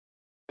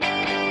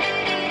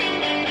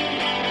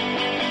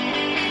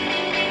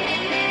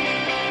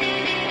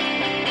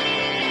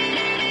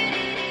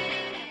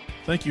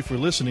Thank you for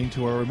listening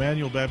to our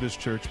Emmanuel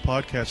Baptist Church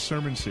podcast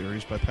sermon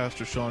series by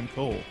Pastor Sean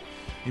Cole.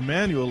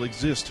 Emmanuel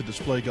exists to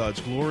display God's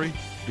glory,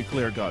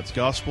 declare God's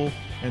gospel,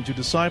 and to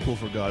disciple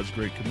for God's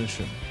Great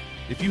Commission.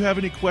 If you have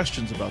any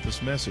questions about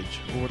this message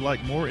or would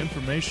like more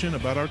information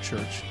about our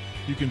church,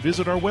 you can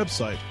visit our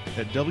website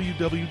at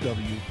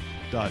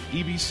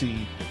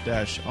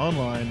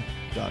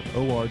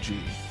www.ebc-online.org.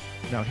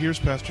 Now here's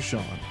Pastor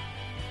Sean.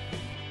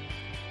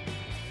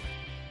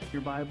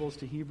 Your Bibles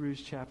to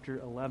Hebrews chapter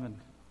 11.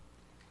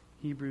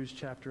 Hebrews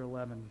chapter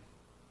 11.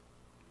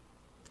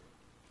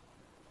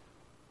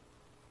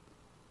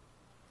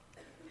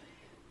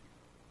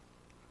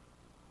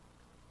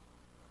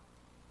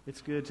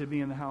 It's good to be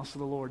in the house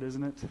of the Lord,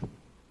 isn't it?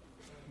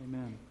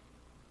 Amen.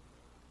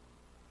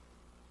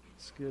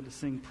 It's good to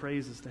sing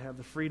praises, to have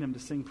the freedom to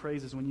sing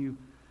praises. When you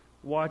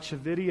watch a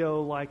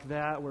video like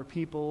that where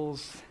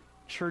people's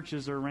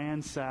churches are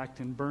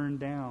ransacked and burned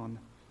down,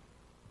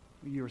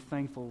 you are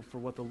thankful for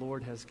what the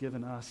Lord has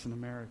given us in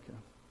America.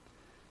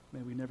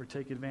 May we never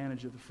take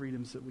advantage of the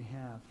freedoms that we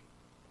have.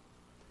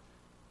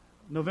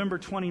 November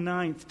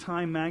 29th,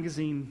 Time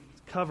magazine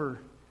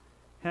cover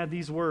had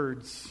these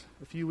words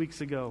a few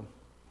weeks ago.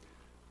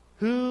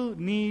 Who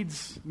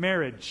needs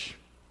marriage?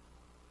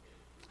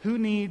 Who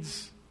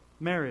needs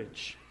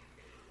marriage?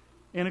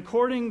 And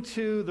according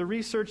to the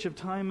research of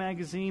Time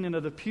magazine and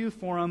of the Pew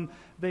Forum,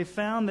 they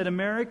found that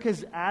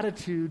America's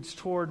attitudes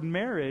toward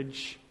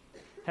marriage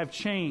have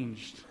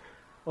changed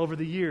over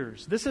the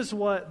years. This is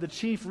what the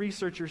chief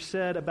researcher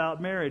said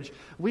about marriage.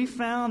 We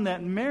found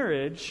that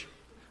marriage,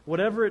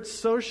 whatever its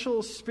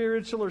social,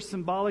 spiritual, or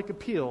symbolic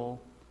appeal,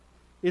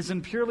 is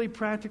in purely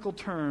practical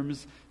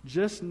terms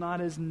just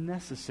not as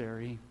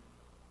necessary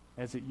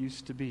as it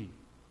used to be.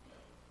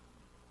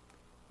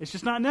 It's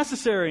just not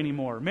necessary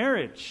anymore.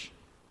 Marriage.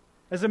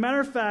 As a matter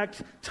of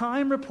fact,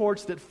 Time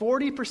reports that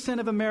 40%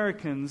 of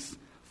Americans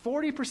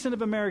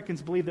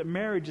believe that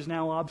marriage is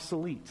now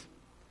obsolete,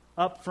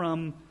 up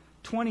from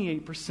 28%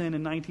 in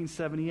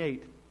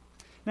 1978.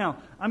 Now,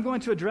 I'm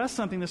going to address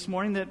something this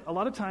morning that a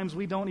lot of times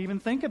we don't even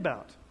think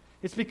about.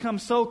 It's become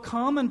so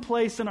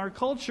commonplace in our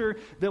culture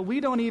that we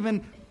don't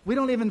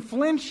even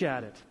flinch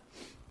at it.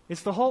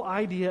 It's the whole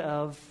idea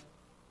of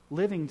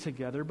living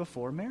together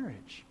before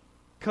marriage.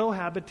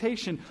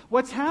 Cohabitation.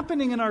 What's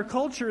happening in our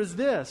culture is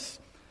this.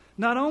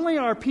 Not only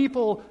are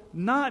people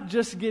not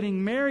just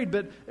getting married,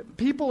 but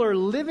people are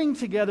living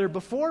together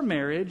before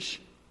marriage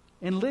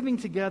and living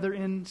together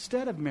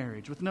instead of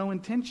marriage with no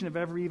intention of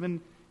ever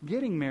even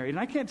getting married. And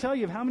I can't tell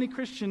you how many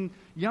Christian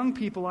young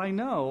people I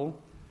know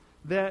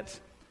that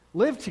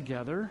live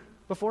together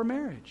before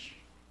marriage,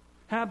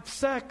 have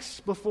sex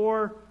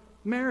before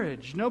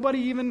marriage. Nobody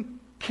even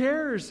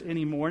cares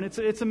anymore. And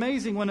it's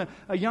amazing when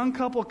a young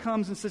couple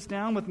comes and sits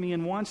down with me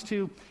and wants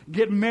to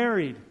get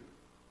married.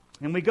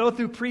 And we go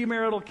through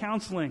premarital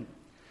counseling.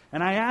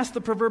 And I ask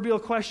the proverbial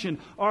question,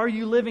 are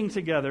you living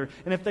together?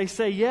 And if they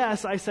say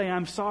yes, I say,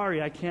 I'm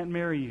sorry, I can't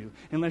marry you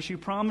unless you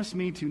promise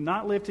me to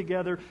not live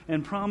together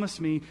and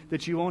promise me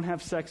that you won't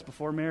have sex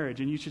before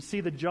marriage. And you should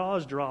see the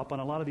jaws drop on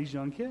a lot of these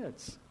young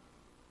kids.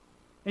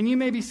 And you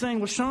may be saying,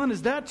 well, Sean,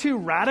 is that too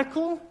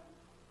radical?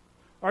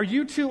 Are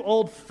you too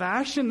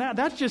old-fashioned?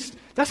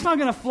 That's not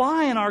going to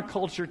fly in our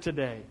culture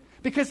today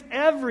because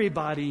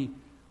everybody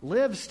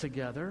lives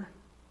together.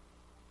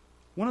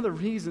 One of the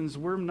reasons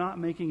we're not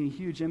making a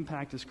huge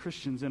impact as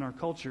Christians in our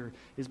culture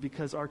is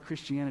because our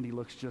Christianity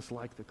looks just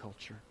like the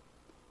culture.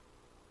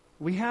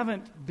 We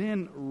haven't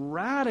been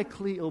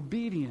radically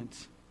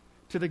obedient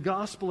to the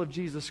gospel of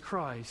Jesus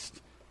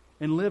Christ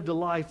and lived a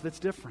life that's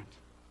different.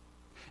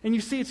 And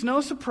you see, it's no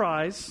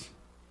surprise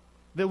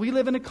that we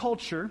live in a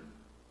culture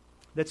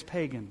that's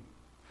pagan,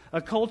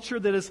 a culture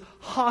that is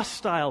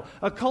hostile,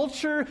 a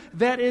culture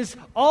that is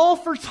all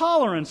for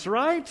tolerance,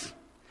 right?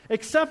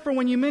 Except for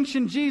when you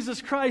mention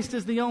Jesus Christ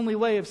as the only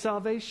way of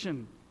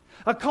salvation.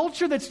 A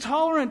culture that's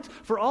tolerant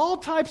for all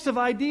types of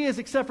ideas,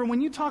 except for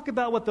when you talk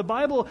about what the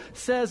Bible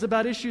says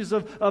about issues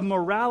of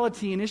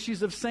morality and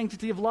issues of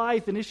sanctity of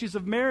life and issues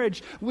of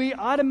marriage, we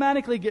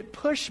automatically get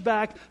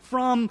pushback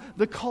from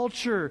the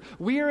culture.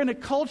 We are in a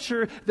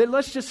culture that,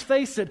 let's just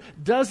face it,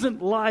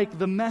 doesn't like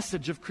the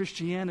message of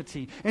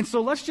Christianity. And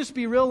so let's just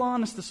be real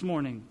honest this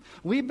morning.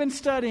 We've been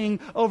studying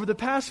over the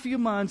past few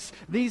months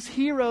these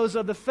heroes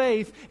of the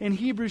faith in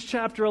Hebrews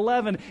chapter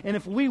 11. And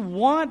if we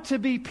want to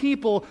be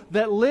people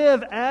that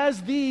live as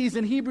these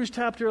in Hebrews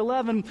chapter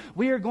 11,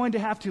 we are going to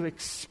have to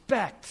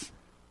expect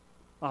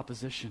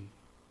opposition.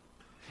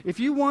 If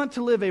you want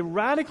to live a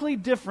radically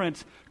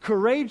different,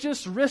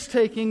 courageous,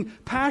 risk-taking,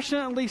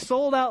 passionately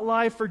sold-out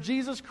life for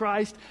Jesus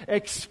Christ,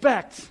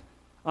 expect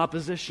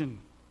opposition.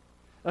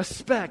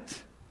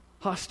 Expect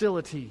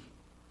hostility.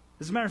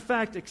 As a matter of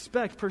fact,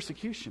 expect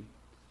persecution.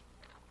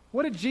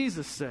 What did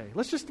Jesus say?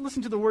 Let's just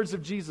listen to the words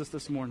of Jesus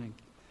this morning.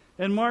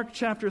 In Mark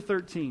chapter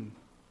 13.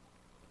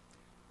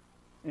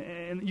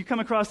 And you come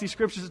across these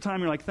scriptures at the time,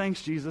 you're like,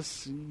 thanks,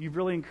 Jesus. You've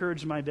really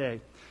encouraged my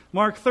day.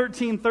 Mark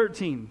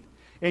 13:13.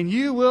 And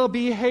you will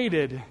be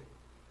hated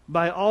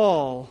by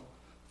all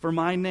for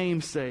my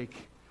name's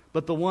sake,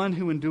 but the one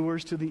who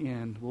endures to the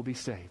end will be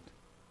saved.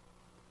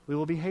 We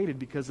will be hated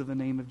because of the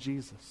name of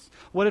Jesus.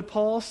 What did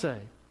Paul say?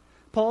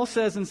 Paul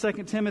says in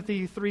 2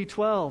 Timothy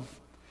 3:12,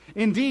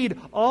 indeed,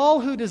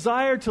 all who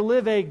desire to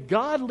live a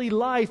godly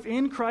life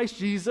in Christ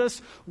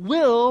Jesus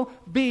will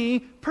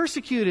be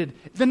persecuted.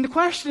 Then the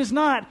question is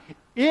not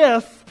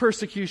if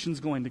persecution is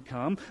going to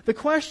come. The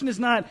question is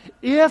not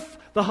if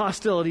the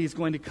hostility is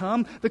going to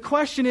come. The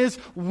question is,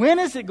 when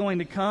is it going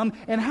to come,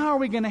 and how are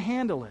we going to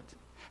handle it?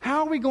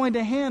 How are we going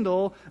to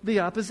handle the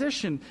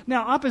opposition?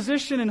 Now,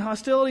 opposition and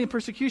hostility and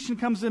persecution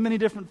comes in many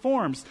different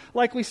forms.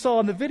 Like we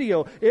saw in the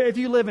video, if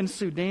you live in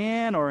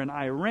Sudan or in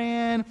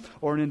Iran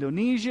or in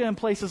Indonesia and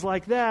places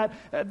like that,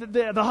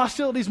 the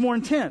hostility is more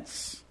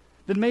intense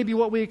than maybe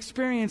what we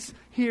experience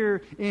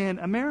here in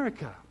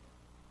America.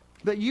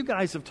 But you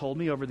guys have told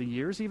me over the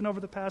years, even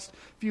over the past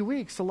few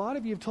weeks, a lot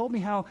of you have told me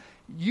how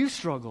you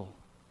struggle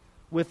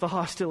with the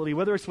hostility,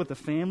 whether it's with a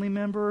family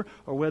member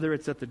or whether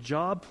it's at the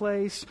job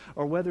place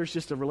or whether it's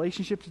just a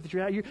relationship that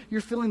you're at.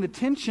 You're feeling the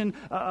tension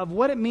of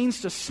what it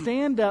means to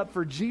stand up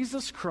for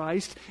Jesus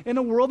Christ in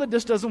a world that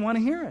just doesn't want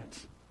to hear it.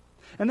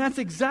 And that's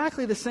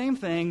exactly the same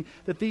thing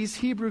that these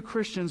Hebrew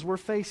Christians were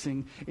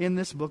facing in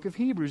this book of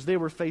Hebrews. They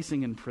were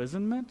facing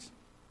imprisonment.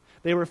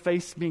 They were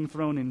being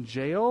thrown in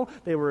jail.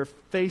 They were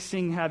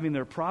facing having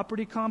their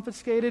property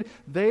confiscated.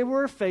 They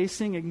were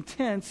facing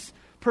intense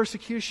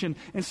persecution.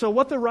 And so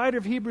what the writer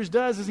of Hebrews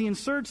does is he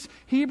inserts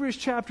Hebrews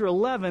chapter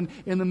 11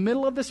 in the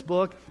middle of this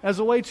book as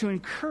a way to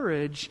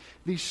encourage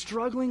these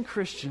struggling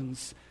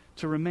Christians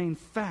to remain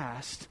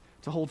fast,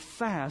 to hold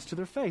fast to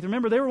their faith.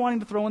 Remember, they were wanting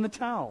to throw in the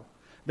towel.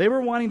 They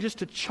were wanting just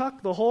to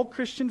chuck the whole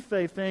Christian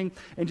faith thing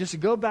and just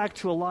go back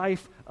to a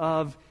life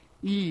of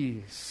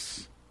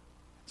ease.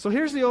 So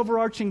here's the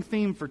overarching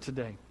theme for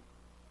today.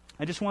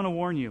 I just want to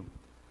warn you.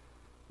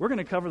 We're going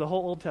to cover the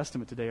whole Old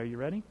Testament today. Are you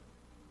ready?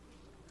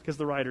 Because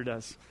the writer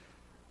does.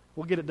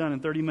 We'll get it done in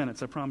 30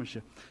 minutes, I promise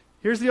you.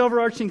 Here's the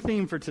overarching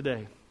theme for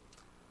today.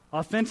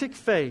 Authentic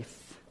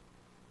faith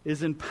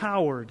is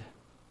empowered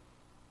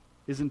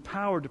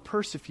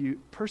to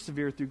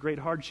persevere through great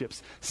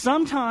hardships.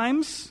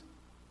 Sometimes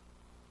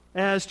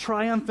as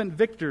triumphant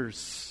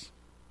victors,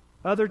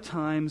 other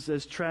times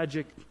as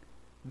tragic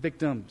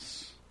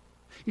victims.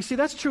 You see,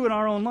 that's true in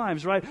our own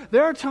lives, right?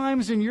 There are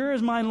times in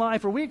yours, mine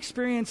life where we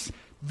experience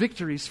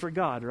victories for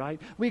God, right?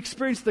 We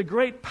experience the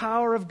great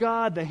power of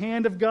God, the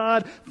hand of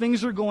God.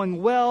 Things are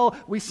going well.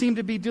 We seem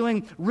to be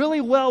doing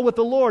really well with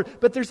the Lord.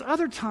 But there's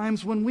other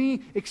times when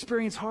we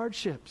experience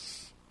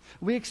hardships.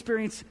 We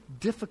experience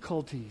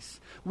difficulties.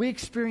 We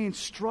experience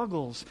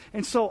struggles.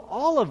 And so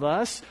all of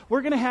us,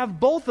 we're going to have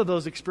both of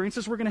those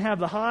experiences. We're going to have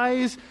the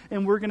highs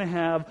and we're going to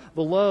have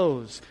the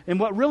lows. And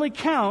what really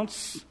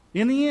counts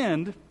in the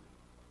end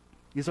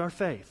is our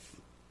faith.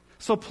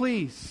 So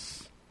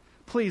please,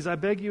 I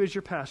beg you as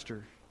your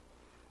pastor,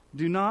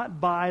 do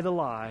not buy the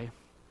lie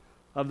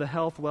of the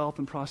health, wealth,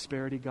 and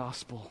prosperity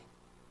gospel.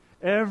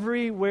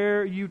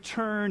 Everywhere you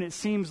turn, it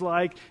seems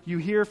like you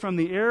hear from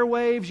the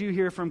airwaves, you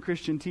hear from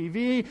Christian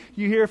TV,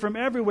 you hear from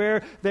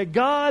everywhere that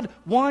God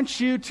wants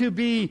you to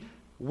be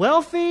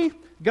wealthy,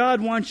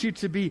 God wants you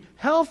to be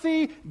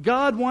healthy,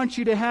 God wants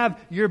you to have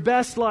your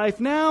best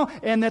life now,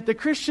 and that the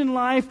Christian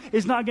life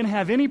is not going to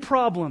have any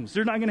problems.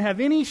 You're not going to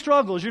have any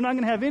struggles. You're not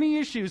going to have any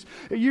issues.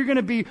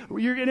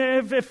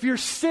 If you're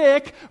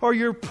sick or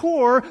you're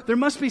poor, there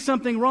must be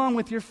something wrong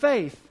with your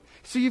faith.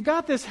 So you've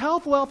got this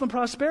health, wealth, and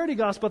prosperity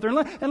gospel there.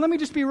 And let me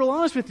just be real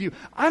honest with you.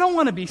 I don't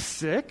want to be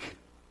sick.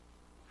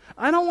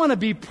 I don't want to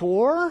be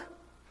poor.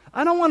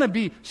 I don't want to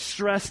be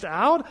stressed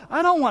out.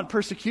 I don't want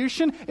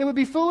persecution. It would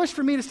be foolish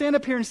for me to stand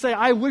up here and say,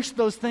 I wish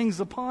those things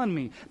upon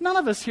me. None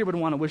of us here would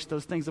want to wish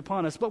those things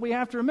upon us. But we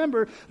have to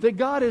remember that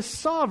God is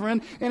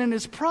sovereign, and in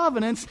His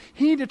providence,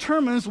 He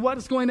determines what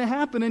is going to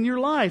happen in your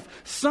life.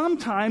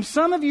 Sometimes,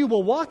 some of you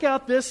will walk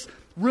out this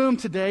room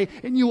today,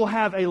 and you will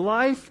have a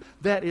life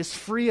that is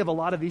free of a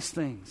lot of these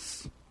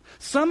things.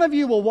 Some of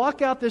you will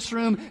walk out this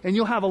room, and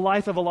you'll have a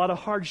life of a lot of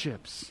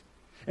hardships.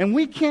 And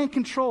we can't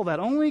control that.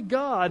 Only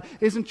God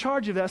is in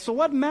charge of that. So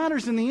what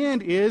matters in the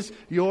end is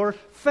your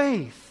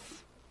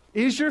faith.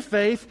 Is your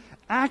faith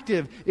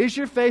active? Is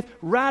your faith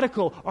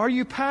radical? Are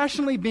you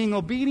passionately being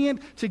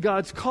obedient to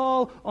God's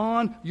call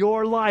on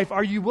your life?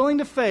 Are you willing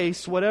to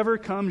face whatever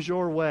comes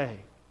your way?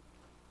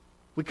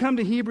 We come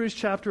to Hebrews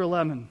chapter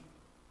 11,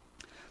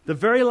 the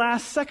very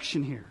last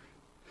section here.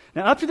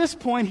 Now, up to this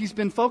point, he's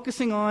been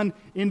focusing on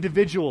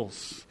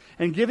individuals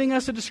and giving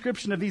us a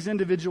description of these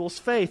individuals'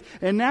 faith.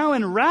 And now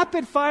in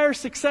rapid-fire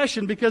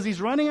succession, because he's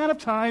running out of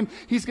time,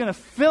 he's going to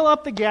fill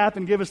up the gap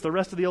and give us the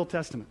rest of the Old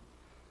Testament.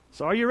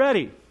 So are you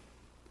ready?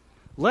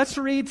 Let's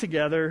read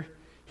together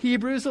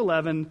Hebrews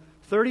 11,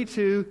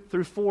 32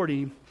 through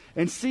 40,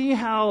 and see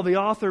how the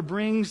author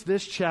brings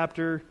this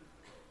chapter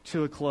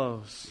to a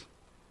close.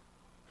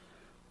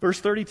 Verse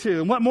 32,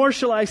 and what more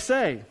shall I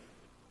say?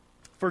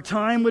 For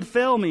time would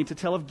fail me to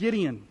tell of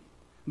Gideon,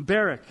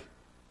 Barak,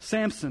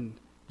 Samson,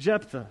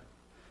 Jephthah,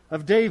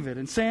 of David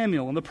and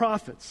Samuel and the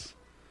prophets,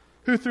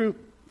 who through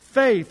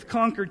faith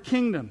conquered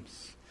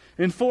kingdoms,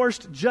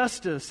 enforced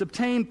justice,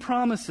 obtained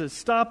promises,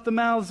 stopped the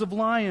mouths of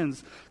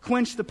lions,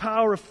 quenched the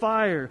power of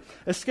fire,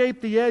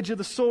 escaped the edge of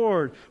the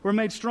sword, were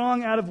made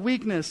strong out of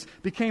weakness,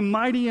 became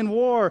mighty in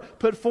war,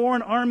 put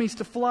foreign armies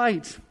to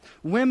flight.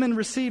 Women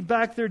received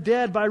back their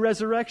dead by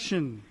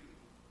resurrection.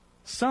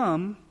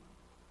 Some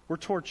were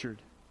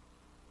tortured,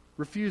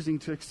 refusing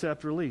to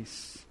accept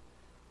release,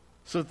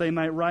 so that they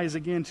might rise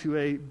again to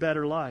a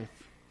better life.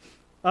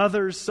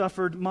 Others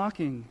suffered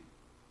mocking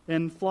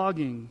and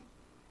flogging,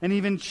 and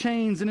even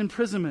chains and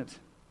imprisonment.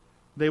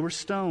 They were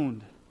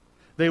stoned.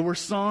 They were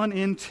sawn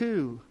in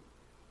two,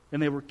 and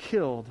they were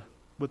killed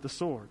with the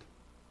sword.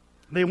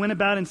 They went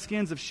about in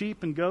skins of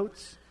sheep and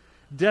goats,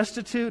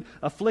 destitute,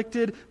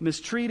 afflicted,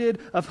 mistreated,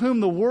 of whom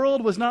the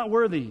world was not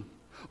worthy,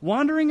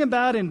 wandering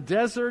about in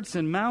deserts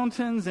and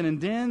mountains and in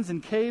dens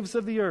and caves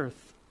of the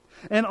earth.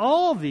 And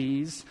all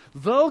these,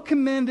 though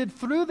commended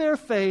through their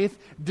faith,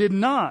 did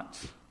not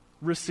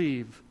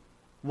receive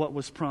what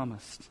was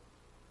promised,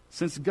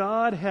 since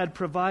God had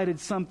provided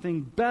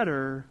something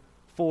better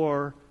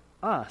for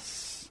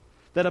us,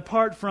 that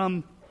apart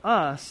from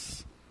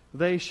us,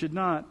 they should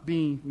not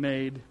be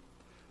made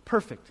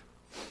perfect.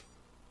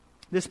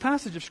 This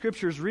passage of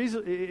Scripture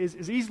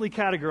is easily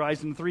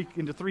categorized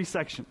into three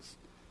sections.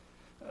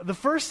 The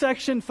first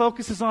section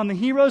focuses on the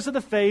heroes of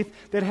the faith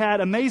that had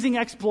amazing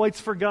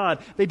exploits for God.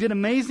 They did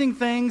amazing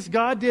things.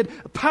 God did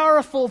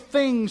powerful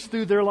things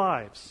through their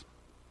lives.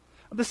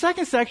 The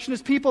second section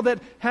is people that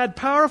had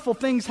powerful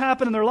things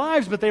happen in their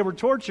lives, but they were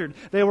tortured,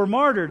 they were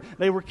martyred,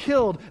 they were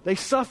killed, they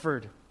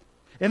suffered.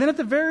 And then at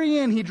the very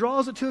end, he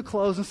draws it to a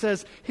close and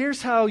says,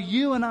 here's how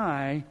you and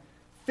I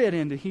fit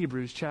into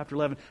Hebrews chapter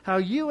 11. How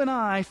you and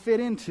I fit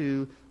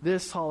into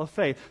this hall of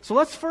faith. So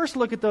let's first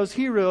look at those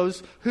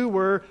heroes who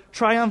were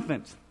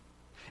triumphant.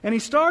 And he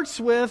starts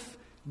with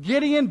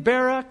Gideon,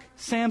 Barak,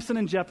 Samson,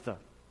 and Jephthah.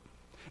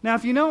 Now,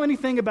 if you know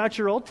anything about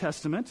your Old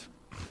Testament,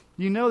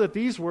 you know that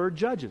these were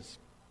judges.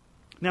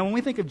 Now, when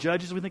we think of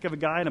judges, we think of a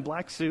guy in a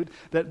black suit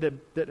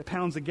that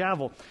pounds a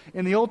gavel.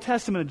 In the Old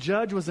Testament, a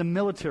judge was a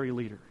military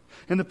leader.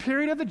 And the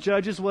period of the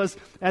judges was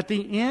at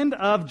the end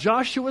of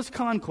Joshua's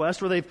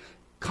conquest, where they've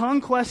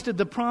conquested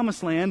the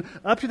promised land,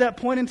 up to that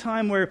point in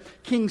time where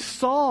King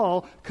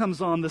Saul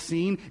comes on the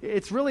scene.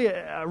 It's really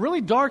a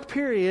really dark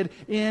period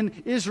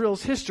in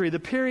Israel's history, the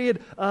period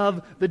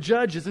of the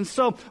judges. And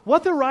so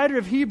what the writer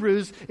of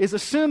Hebrews is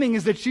assuming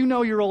is that you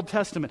know your Old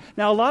Testament.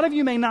 Now, a lot of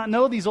you may not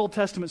know these Old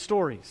Testament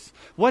stories.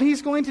 What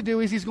he's going to do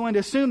is he's going to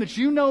assume that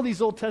you know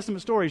these Old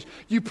Testament stories.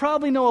 You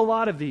probably know a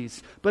lot of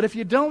these. But if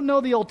you don't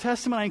know the Old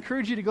Testament, I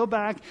encourage you to go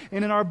back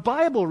and in our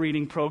Bible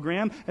reading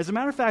program, as a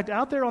matter of fact,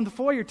 out there on the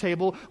foyer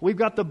table, we've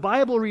got the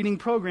Bible reading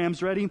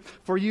programs ready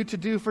for you to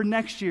do for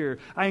next year.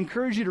 I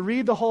encourage you to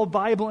read the whole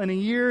Bible in a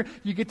year.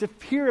 You get to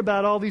hear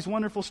about all these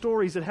wonderful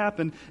stories that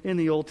happened in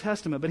the Old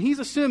Testament. But he's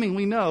assuming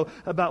we know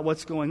about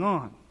what's going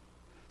on.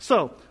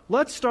 So,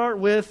 let's start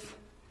with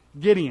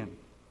Gideon.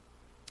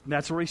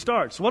 That's where he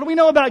starts. What do we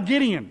know about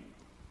Gideon?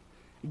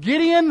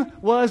 Gideon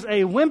was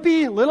a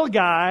wimpy little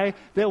guy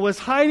that was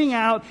hiding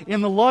out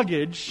in the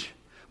luggage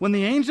when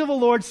the angel of the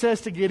Lord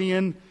says to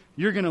Gideon,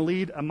 you're going to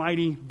lead a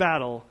mighty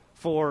battle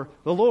for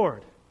the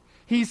Lord.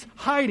 He's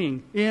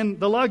hiding in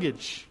the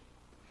luggage.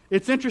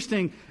 It's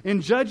interesting.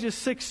 In Judges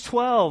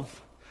 6:12,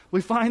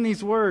 we find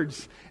these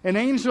words. An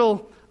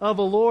angel of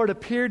the Lord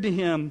appeared to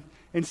him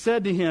and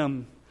said to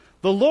him,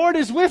 the Lord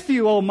is with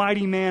you, O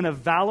mighty man of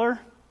valor.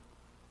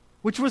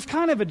 Which was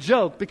kind of a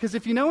joke, because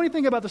if you know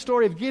anything about the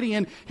story of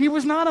Gideon, he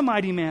was not a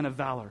mighty man of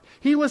valor.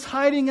 He was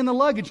hiding in the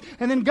luggage.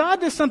 And then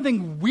God does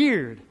something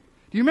weird.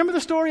 Do you remember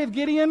the story of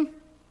Gideon?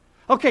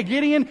 Okay,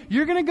 Gideon,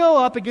 you're going to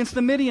go up against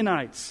the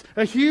Midianites,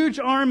 a huge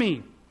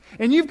army.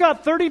 And you've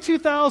got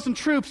 32,000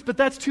 troops, but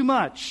that's too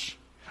much.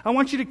 I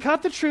want you to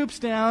cut the troops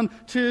down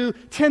to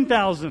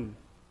 10,000.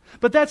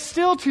 But that's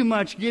still too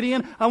much,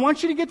 Gideon. I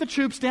want you to get the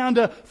troops down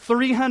to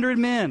 300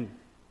 men.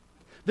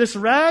 This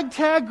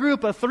ragtag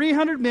group of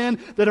 300 men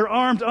that are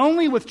armed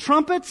only with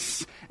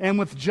trumpets and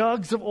with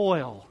jugs of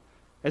oil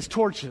as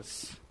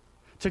torches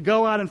to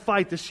go out and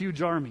fight this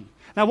huge army.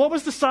 Now, what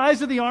was the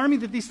size of the army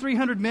that these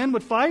 300 men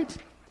would fight?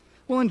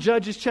 Well, in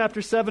Judges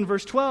chapter 7,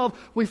 verse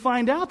 12, we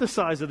find out the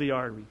size of the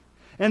army.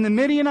 And the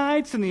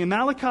Midianites and the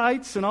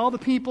Amalekites and all the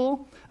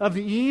people of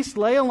the east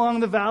lay along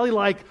the valley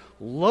like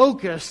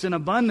locusts in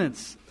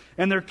abundance.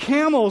 And their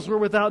camels were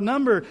without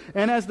number,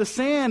 and as the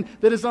sand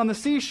that is on the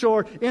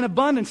seashore in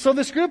abundance. So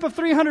this group of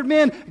 300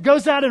 men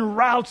goes out and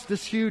routs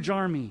this huge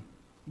army.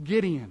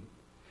 Gideon.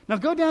 Now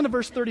go down to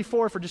verse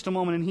 34 for just a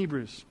moment in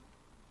Hebrews.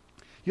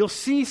 You'll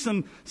see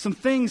some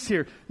things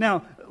here.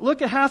 Now,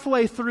 look at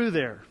halfway through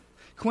there.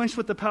 Quenched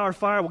with the power of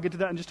fire. We'll get to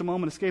that in just a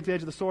moment. Escape the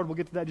edge of the sword. We'll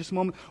get to that in just a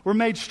moment. We're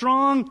made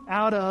strong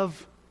out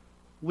of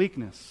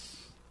weakness.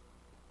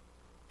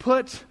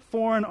 Put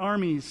foreign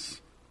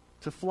armies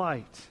to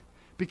flight.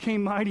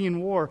 Became mighty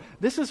in war.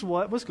 This is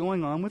what was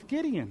going on with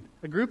Gideon.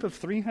 A group of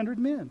 300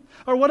 men.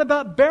 Or what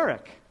about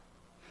Barak?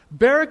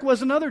 Barak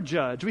was another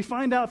judge. We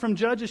find out from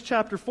Judges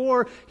chapter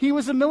 4, he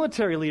was a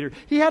military leader.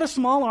 He had a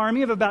small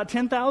army of about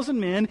 10,000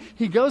 men.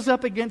 He goes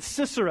up against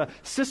Sisera.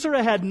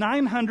 Sisera had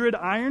 900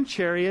 iron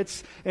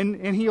chariots,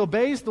 and he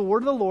obeys the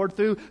word of the Lord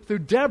through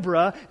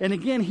Deborah, and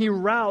again, he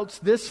routs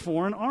this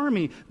foreign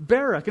army,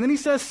 Barak. And then he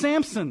says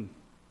Samson.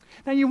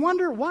 Now you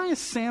wonder, why is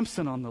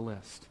Samson on the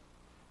list?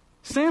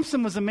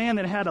 Samson was a man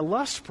that had a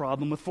lust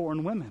problem with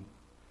foreign women.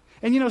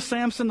 And you know,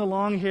 Samson, the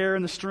long hair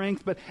and the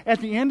strength, but at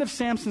the end of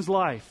Samson's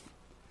life,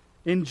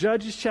 in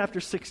Judges chapter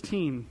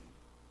 16,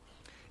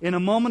 in a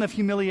moment of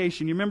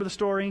humiliation, you remember the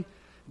story?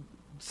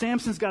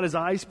 Samson's got his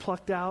eyes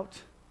plucked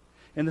out,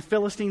 and the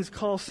Philistines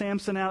call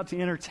Samson out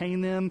to entertain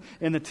them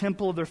in the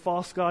temple of their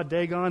false god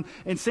Dagon.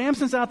 And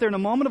Samson's out there in a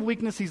moment of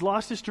weakness. He's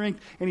lost his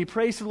strength, and he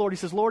prays to the Lord. He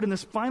says, Lord, in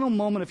this final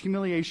moment of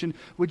humiliation,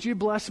 would you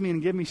bless me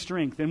and give me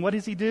strength? And what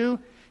does he do?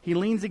 He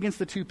leans against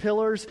the two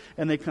pillars,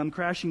 and they come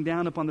crashing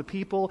down upon the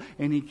people,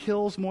 and he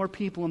kills more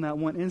people in that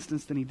one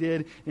instance than he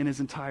did in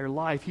his entire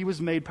life. He was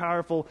made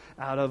powerful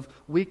out of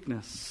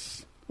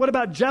weakness. What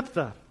about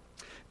Jephthah?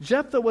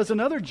 Jephthah was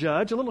another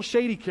judge, a little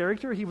shady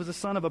character. He was the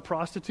son of a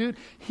prostitute.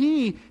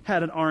 He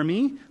had an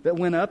army that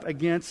went up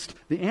against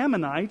the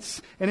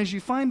Ammonites, and as you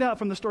find out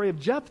from the story of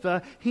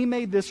Jephthah, he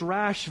made this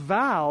rash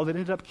vow that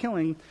ended up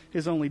killing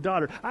his only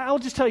daughter. I'll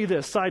just tell you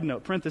this, side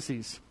note,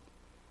 parentheses.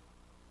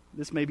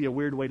 This may be a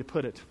weird way to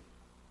put it.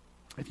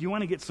 If you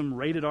want to get some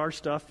rated R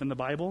stuff in the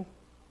Bible,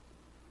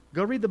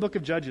 go read the book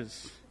of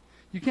Judges.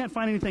 You can't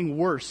find anything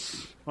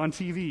worse on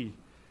TV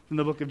than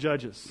the book of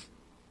Judges.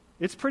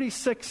 It's pretty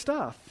sick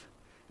stuff,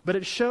 but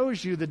it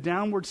shows you the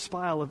downward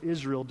spiral of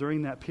Israel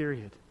during that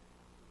period.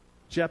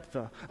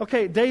 Jephthah.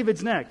 Okay,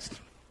 David's next.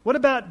 What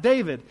about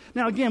David?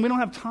 Now again, we don't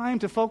have time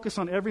to focus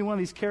on every one of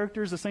these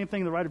characters. The same thing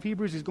in the writer of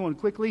Hebrews, he's going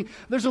quickly.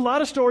 There's a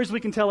lot of stories we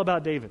can tell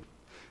about David.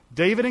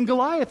 David and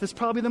Goliath is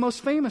probably the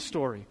most famous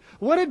story.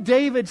 What did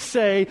David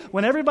say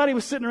when everybody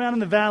was sitting around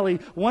in the valley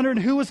wondering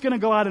who was going to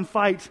go out and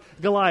fight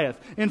Goliath?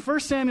 In 1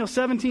 Samuel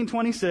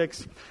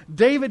 17:26,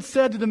 David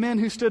said to the men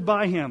who stood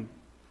by him,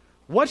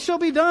 "What shall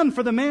be done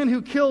for the man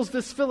who kills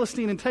this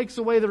Philistine and takes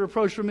away the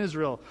reproach from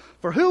Israel?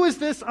 For who is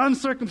this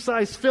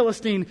uncircumcised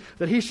Philistine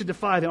that he should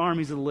defy the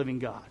armies of the living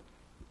God?"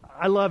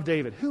 I love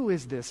David. Who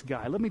is this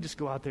guy? Let me just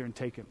go out there and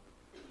take him.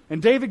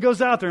 And David goes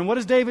out there, and what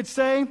does David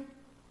say?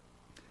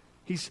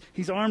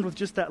 He's armed with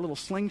just that little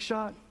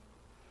slingshot.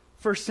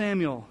 1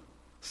 Samuel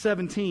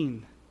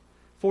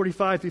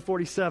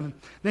 17:45-47.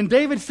 Then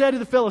David said to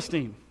the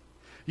Philistine,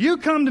 "You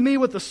come to me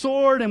with the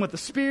sword and with the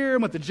spear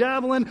and with the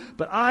javelin,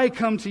 but I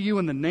come to you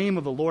in the name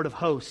of the Lord of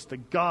hosts, the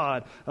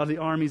God of the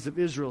armies of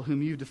Israel,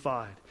 whom you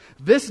defied.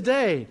 This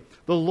day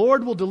the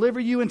Lord will deliver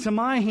you into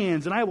my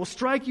hands, and I will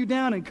strike you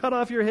down and cut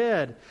off your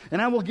head.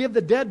 And I will give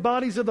the dead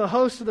bodies of the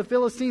hosts of the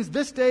Philistines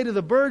this day to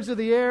the birds of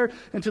the air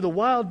and to the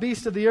wild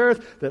beasts of the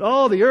earth, that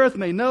all the earth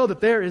may know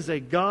that there is a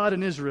God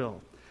in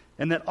Israel,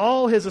 and that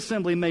all his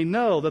assembly may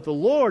know that the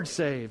Lord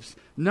saves,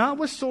 not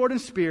with sword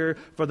and spear,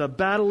 for the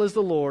battle is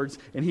the Lord's,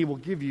 and he will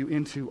give you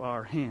into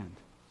our hand."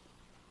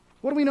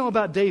 What do we know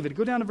about David?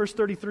 Go down to verse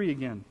 33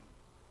 again.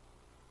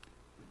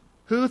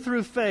 Who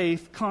through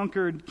faith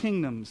conquered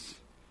kingdoms?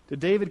 Did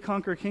David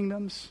conquer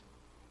kingdoms?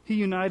 He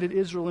united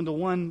Israel into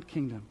one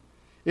kingdom.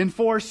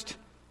 Enforced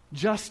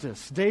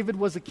justice. David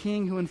was a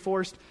king who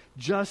enforced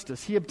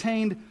justice. He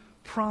obtained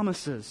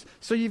promises.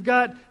 So you've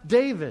got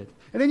David.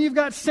 And then you've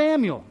got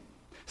Samuel.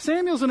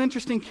 Samuel's an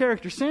interesting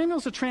character.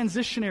 Samuel's a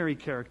transitionary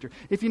character.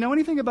 If you know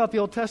anything about the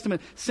Old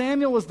Testament,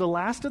 Samuel was the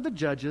last of the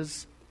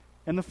judges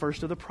and the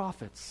first of the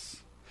prophets.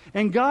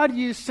 And God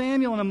used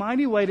Samuel in a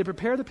mighty way to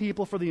prepare the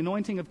people for the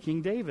anointing of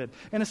King David.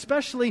 And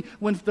especially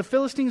when the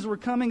Philistines were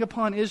coming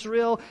upon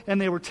Israel and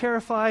they were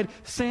terrified,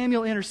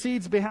 Samuel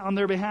intercedes on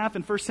their behalf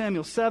in 1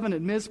 Samuel 7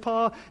 at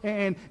Mizpah.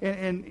 And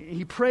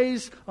he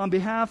prays on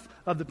behalf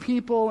of the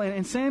people.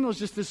 And Samuel's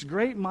just this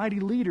great mighty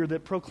leader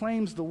that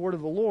proclaims the word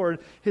of the Lord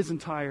his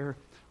entire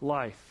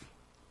life.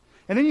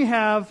 And then you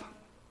have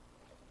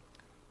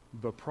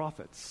the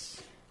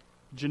prophets.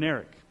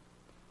 Generic.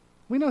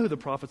 We know who the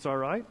prophets are,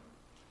 right?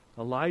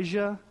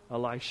 Elijah,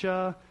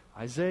 Elisha,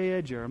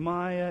 Isaiah,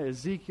 Jeremiah,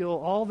 Ezekiel,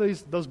 all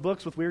those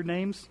books with weird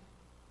names.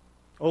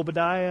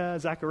 Obadiah,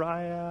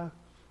 Zechariah,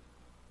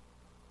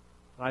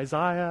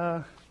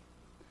 Isaiah,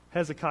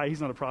 Hezekiah. He's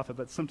not a prophet,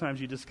 but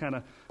sometimes you just kind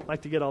of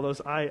like to get all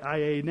those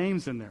IA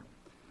names in there.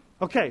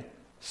 Okay,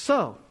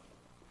 so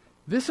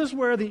this is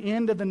where the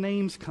end of the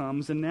names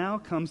comes, and now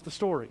comes the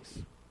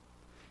stories.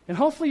 And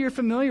hopefully you're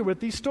familiar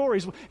with these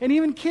stories, and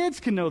even kids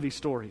can know these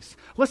stories.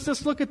 Let's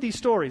just look at these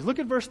stories. Look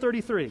at verse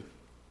 33.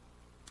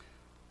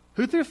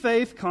 Who through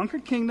faith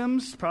conquered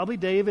kingdoms, probably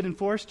David,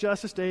 enforced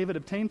justice, David,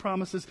 obtained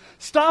promises,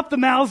 stopped the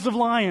mouths of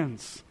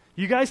lions.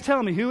 You guys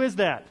tell me, who is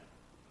that?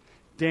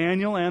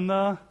 Daniel and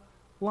the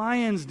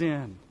lion's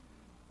den.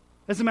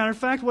 As a matter of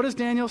fact, what does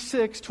Daniel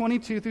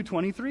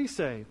 6:22-23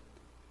 say?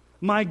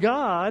 My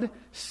God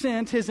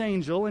sent his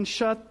angel and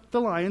shut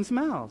the lions'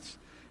 mouths.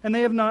 And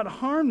they have not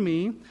harmed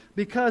me,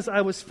 because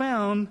I was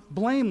found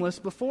blameless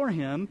before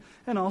him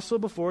and also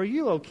before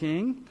you, O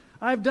king.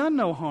 I have done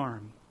no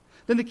harm.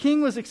 Then the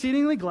king was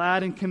exceedingly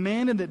glad and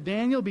commanded that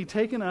Daniel be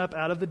taken up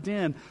out of the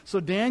den. So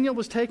Daniel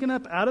was taken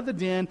up out of the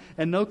den,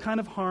 and no kind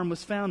of harm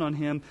was found on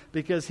him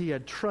because he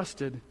had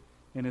trusted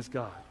in his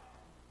God.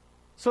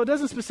 So it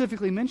doesn't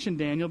specifically mention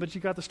Daniel, but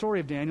you got the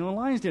story of Daniel and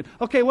the lion's den.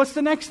 Okay, what's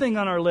the next thing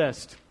on our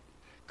list?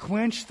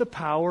 Quench the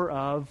power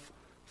of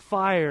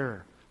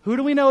fire. Who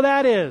do we know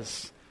that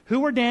is?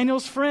 Who were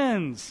Daniel's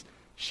friends?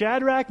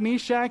 Shadrach,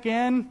 Meshach,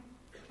 and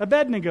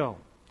Abednego.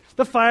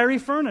 The fiery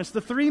furnace.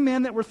 The three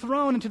men that were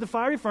thrown into the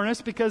fiery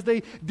furnace because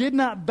they did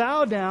not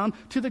bow down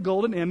to the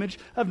golden image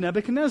of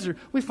Nebuchadnezzar.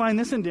 We find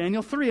this in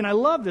Daniel 3, and I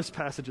love this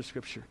passage of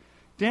Scripture.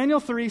 Daniel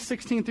 3,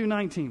 16 through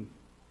 19.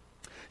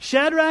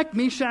 Shadrach,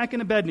 Meshach,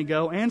 and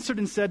Abednego answered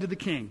and said to the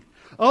king,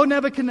 O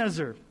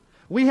Nebuchadnezzar,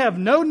 we have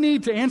no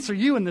need to answer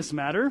you in this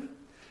matter.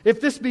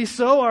 If this be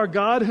so, our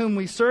God whom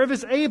we serve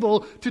is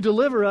able to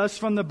deliver us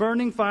from the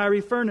burning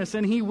fiery furnace,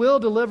 and he will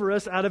deliver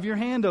us out of your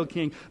hand, O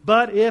king.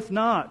 But if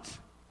not,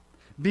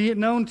 be it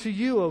known to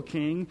you, O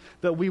king,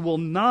 that we will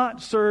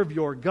not serve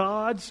your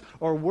gods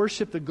or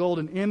worship the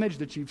golden image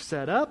that you've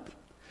set up.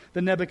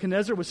 Then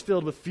Nebuchadnezzar was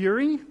filled with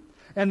fury,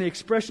 and the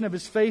expression of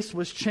his face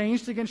was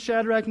changed against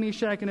Shadrach,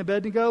 Meshach, and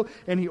Abednego,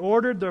 and he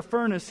ordered the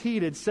furnace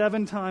heated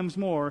 7 times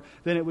more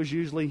than it was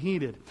usually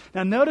heated.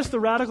 Now notice the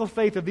radical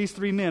faith of these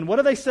 3 men. What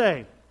do they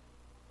say?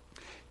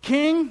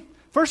 King,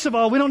 first of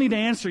all, we don't need to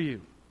answer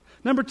you.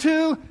 Number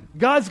 2,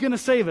 God's going to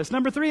save us.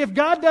 Number 3, if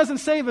God doesn't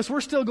save us,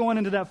 we're still going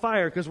into that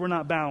fire because we're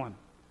not bowing.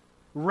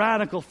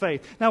 Radical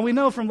faith. Now we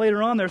know from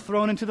later on they're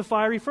thrown into the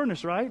fiery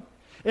furnace, right?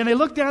 And they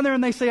look down there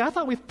and they say, I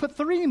thought we put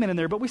 3 men in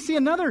there, but we see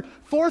another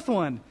 4th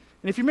one.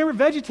 And if you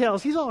remember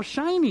VeggieTales, he's all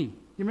shiny. You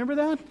remember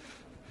that?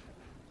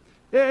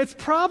 It's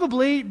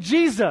probably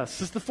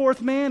Jesus is the 4th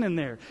man in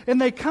there.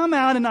 And they come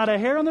out and not a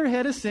hair on their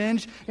head is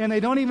singed, and they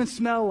don't even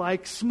smell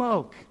like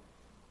smoke.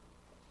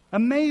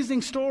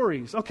 Amazing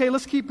stories. Okay,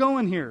 let's keep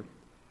going here.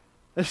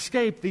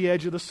 Escaped the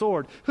edge of the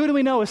sword. Who do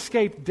we know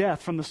escaped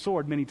death from the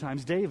sword many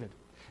times? David.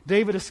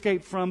 David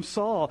escaped from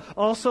Saul.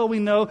 Also, we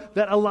know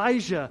that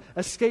Elijah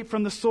escaped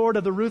from the sword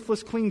of the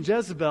ruthless Queen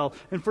Jezebel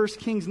in 1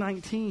 Kings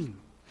 19.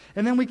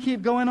 And then we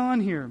keep going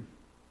on here.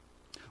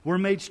 We're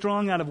made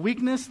strong out of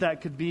weakness. That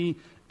could be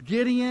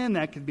Gideon,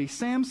 that could be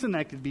Samson,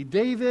 that could be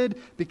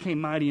David. Became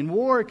mighty in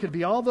war. It could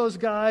be all those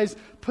guys.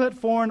 Put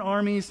foreign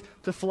armies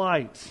to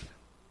flight.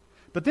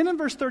 But then in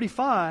verse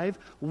 35,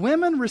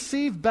 women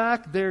received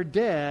back their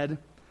dead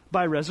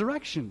by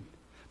resurrection.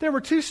 There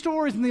were 2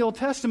 stories in the Old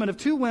Testament of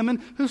 2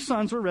 women whose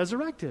sons were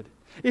resurrected.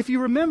 If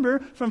you remember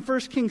from 1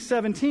 Kings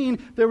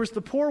 17, there was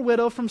the poor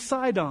widow from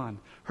Sidon.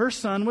 Her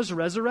son was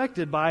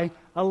resurrected by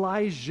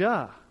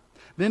Elijah.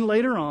 Then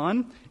later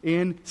on,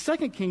 in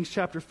 2 Kings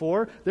chapter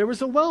 4, there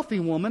was a wealthy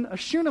woman, a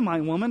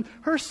Shunammite woman.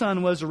 Her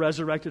son was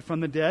resurrected from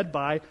the dead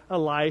by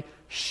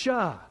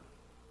Elisha.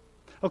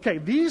 Okay,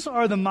 these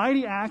are the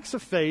mighty acts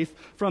of faith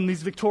from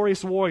these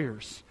victorious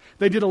warriors.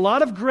 They did a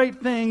lot of great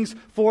things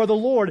for the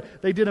Lord.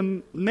 They did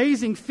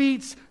amazing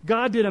feats.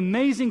 God did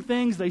amazing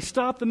things. They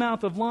stopped the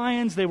mouth of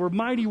lions. They were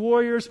mighty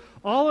warriors.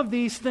 All of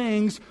these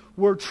things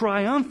were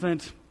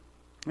triumphant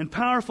and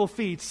powerful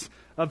feats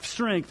of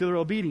strength through their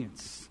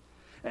obedience.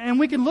 And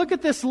we can look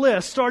at this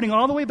list starting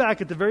all the way back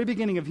at the very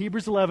beginning of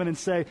Hebrews 11 and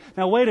say,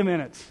 now wait a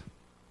minute.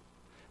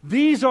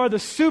 These are the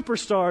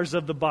superstars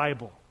of the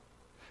Bible.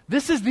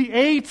 This is the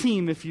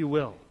A-team, if you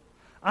will.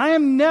 I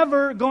am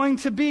never going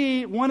to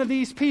be one of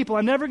these people.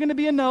 I'm never going to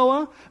be a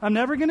Noah. I'm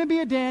never going to be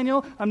a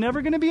Daniel. I'm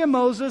never going to be a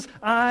Moses.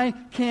 I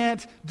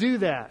can't do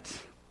that.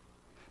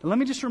 And let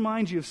me just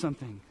remind you of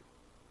something.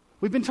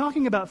 We've been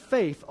talking about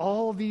faith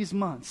all these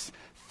months.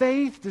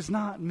 Faith does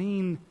not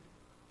mean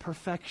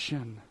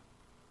perfection.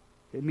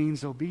 It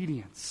means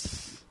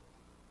obedience.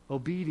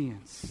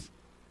 Obedience.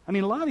 I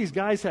mean, a lot of these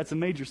guys had some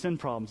major sin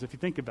problems, if you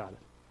think about it.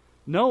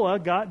 Noah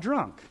got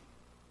drunk.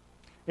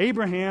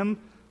 Abraham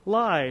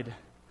lied.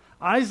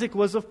 Isaac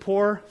was of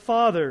poor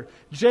father.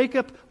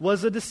 Jacob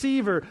was a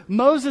deceiver.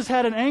 Moses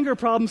had an anger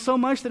problem so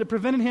much that it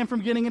prevented him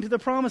from getting into the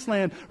promised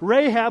land.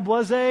 Rahab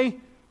was a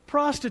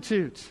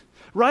prostitute.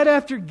 Right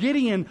after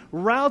Gideon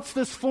routs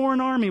this foreign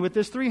army with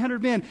this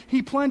 300 men,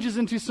 he plunges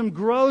into some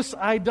gross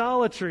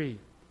idolatry.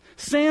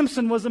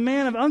 Samson was a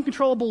man of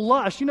uncontrollable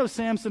lust. You know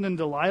Samson and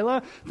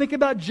Delilah. Think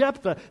about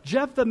Jephthah.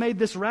 Jephthah made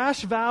this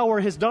rash vow where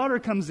his daughter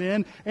comes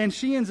in and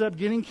she ends up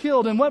getting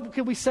killed. And what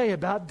could we say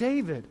about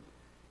David?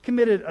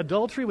 Committed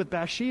adultery with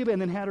Bathsheba and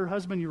then had her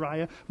husband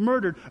Uriah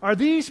murdered. Are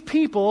these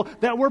people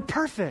that were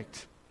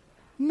perfect?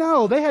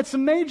 No, they had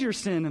some major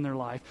sin in their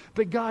life,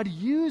 but God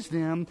used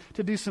them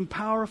to do some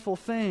powerful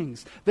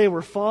things. They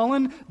were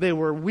fallen, they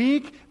were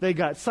weak, they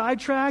got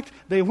sidetracked,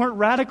 they weren't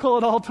radical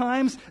at all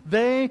times.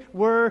 They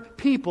were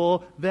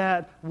people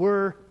that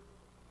were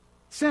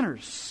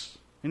sinners,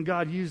 and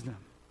God used them.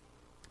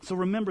 So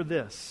remember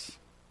this.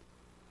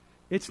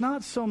 It's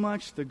not so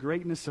much the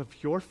greatness of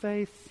your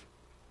faith,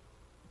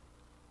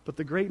 but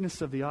the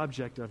greatness of the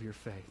object of your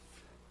faith.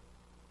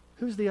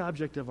 Who's the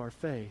object of our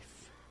faith?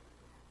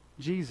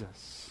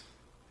 Jesus.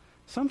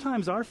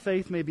 Sometimes our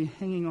faith may be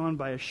hanging on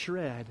by a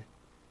shred,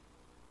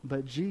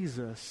 but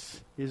Jesus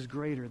is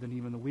greater than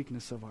even the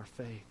weakness of our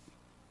faith.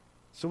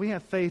 So we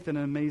have faith in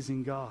an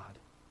amazing God.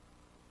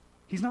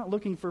 He's not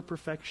looking for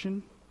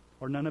perfection,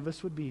 or none of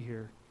us would be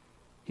here.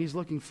 He's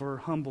looking for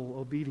humble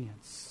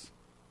obedience.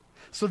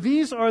 So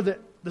these are the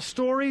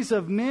stories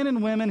of men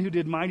and women who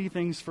did mighty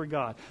things for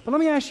God. But let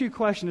me ask you a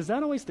question. Is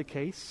that always the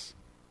case?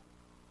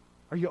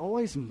 Are you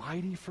always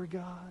mighty for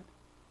God?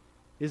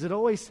 Is it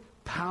always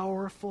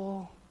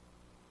powerful?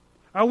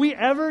 Are we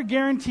ever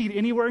guaranteed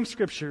anywhere in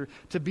Scripture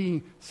to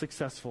be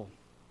successful?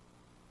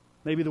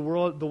 Maybe the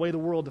way the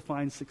world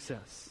defines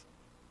success.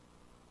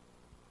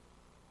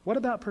 What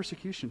about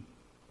persecution?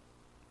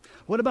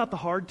 What about the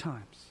hard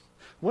times?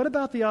 What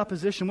about the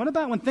opposition? What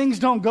about when things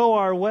don't go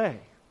our way?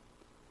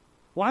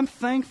 Well, I'm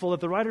thankful that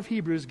the writer of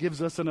Hebrews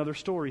gives us another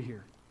story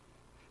here.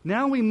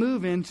 Now we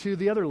move into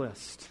the other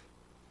list.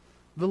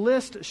 The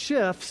list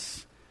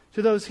shifts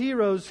to those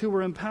heroes who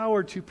were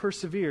empowered to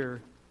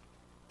persevere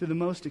through the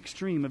most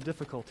extreme of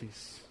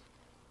difficulties.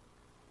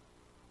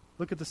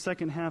 Look at the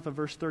second half of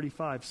verse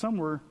 35. Some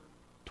were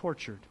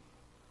tortured.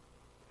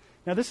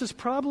 Now, this is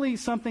probably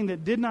something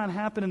that did not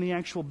happen in the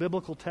actual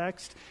biblical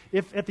text.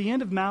 If at the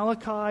end of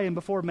Malachi and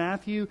before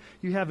Matthew,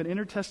 you have an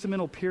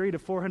intertestamental period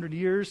of 400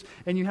 years,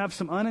 and you have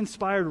some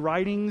uninspired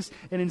writings,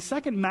 and in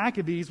 2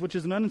 Maccabees, which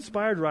is an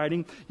uninspired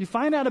writing, you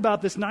find out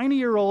about this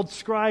 90-year-old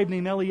scribe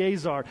named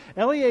Eleazar.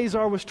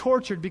 Eleazar was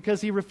tortured because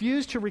he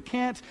refused to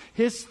recant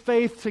his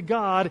faith to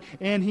God,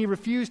 and he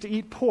refused to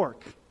eat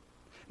pork.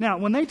 Now,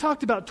 when they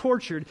talked about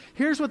tortured,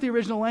 here's what the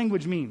original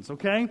language means,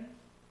 okay?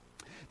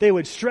 They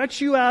would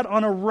stretch you out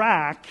on a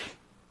rack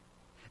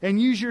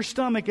and use your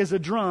stomach as a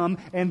drum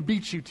and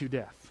beat you to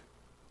death.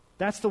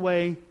 That's the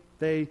way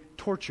they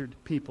tortured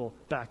people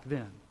back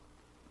then.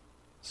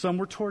 Some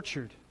were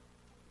tortured.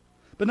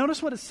 But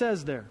notice what it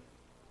says there.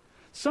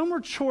 Some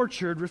were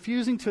tortured,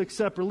 refusing to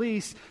accept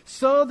release,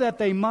 so that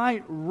they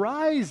might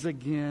rise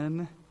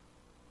again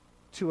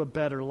to a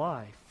better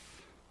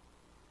life.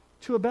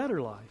 To a better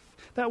life.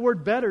 That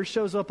word better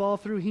shows up all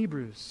through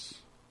Hebrews.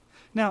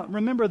 Now,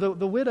 remember,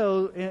 the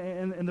widow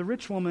and the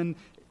rich woman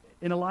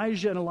in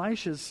Elijah and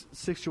Elisha's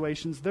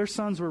situations, their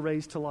sons were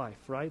raised to life,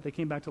 right? They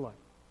came back to life.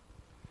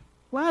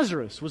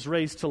 Lazarus was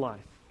raised to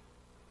life.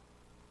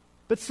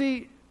 But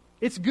see,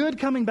 it's good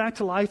coming back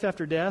to life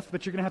after death,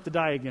 but you're going to have to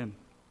die again.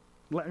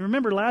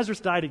 Remember, Lazarus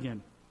died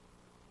again.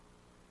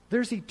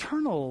 There's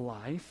eternal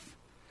life.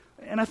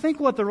 And I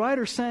think what the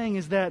writer's saying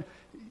is that,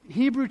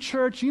 Hebrew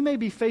church, you may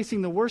be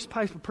facing the worst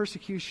type of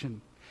persecution.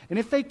 And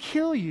if they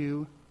kill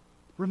you,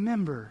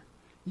 remember,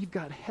 you've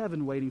got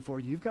heaven waiting for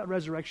you. You've got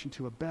resurrection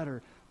to a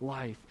better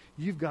life.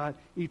 You've got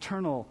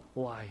eternal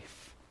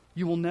life.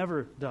 You will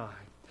never die.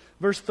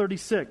 Verse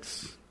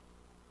 36.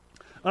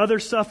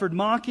 Others suffered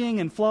mocking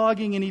and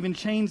flogging and even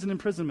chains and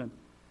imprisonment.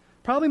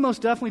 Probably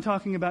most definitely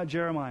talking about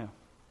Jeremiah.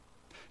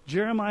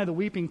 Jeremiah, the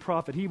weeping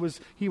prophet. He was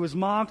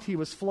mocked. He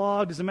was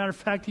flogged. As a matter of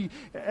fact,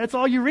 that's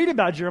all you read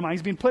about Jeremiah.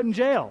 He's being put in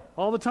jail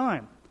all the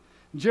time.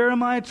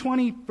 Jeremiah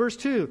 20, verse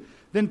 2.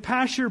 Then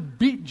Pashur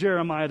beat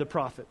Jeremiah the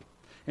prophet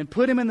and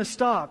put him in the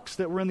stocks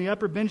that were in the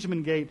upper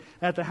Benjamin gate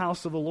at the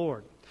house of the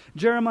Lord.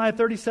 Jeremiah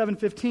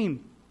 37:15.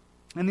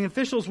 And the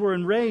officials were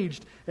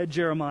enraged at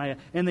Jeremiah,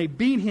 and they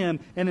beat him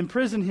and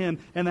imprisoned him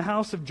in the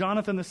house of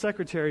Jonathan the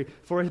secretary,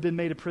 for it had been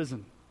made a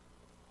prison.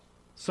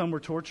 Some were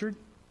tortured.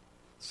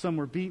 Some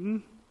were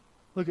beaten.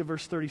 Look at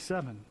verse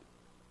 37.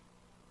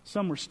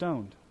 Some were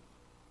stoned.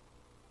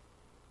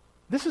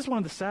 This is one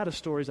of the saddest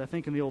stories, I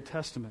think, in the Old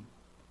Testament.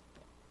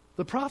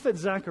 The prophet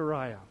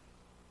Zechariah.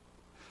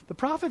 The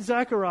prophet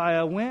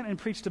Zechariah went and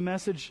preached a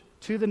message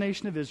to the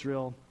nation of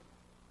Israel,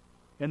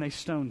 and they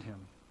stoned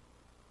him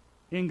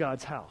in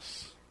God's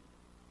house,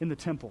 in the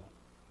temple.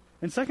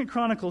 In 2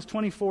 Chronicles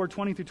 24,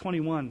 20 through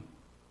 21,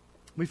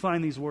 we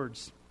find these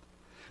words.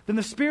 Then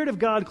the Spirit of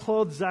God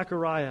clothed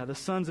Zechariah, the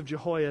sons of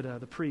Jehoiada,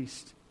 the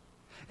priest.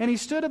 And he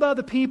stood above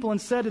the people and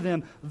said to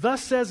them,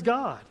 Thus says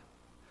God,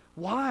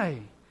 why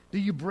do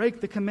you break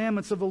the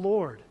commandments of the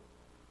Lord,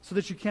 so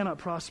that you cannot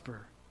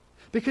prosper?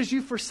 Because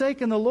you've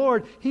forsaken the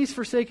Lord, He's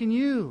forsaken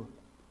you.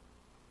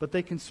 But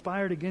they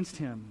conspired against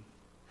him.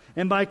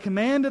 And by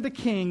command of the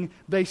king,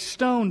 they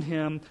stoned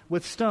him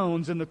with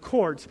stones in the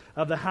courts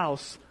of the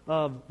house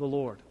of the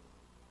Lord.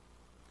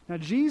 Now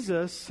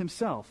Jesus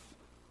himself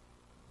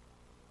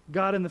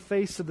got in the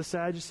face of the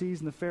Sadducees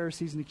and the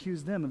Pharisees and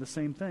accused them of the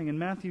same thing. In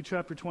Matthew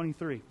chapter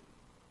 23,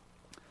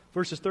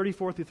 verses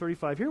 34 through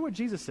 35, hear what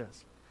Jesus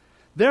says.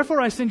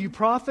 Therefore I send you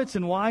prophets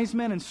and wise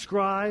men and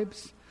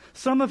scribes,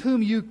 some of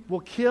whom you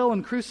will kill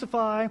and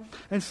crucify,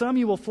 and some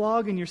you will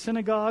flog in your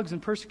synagogues and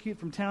persecute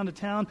from town to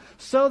town,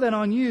 so that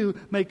on you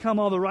may come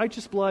all the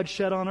righteous blood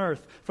shed on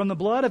earth, from the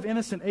blood of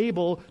innocent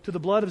Abel to the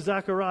blood of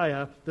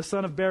Zechariah, the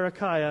son of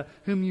Berechiah,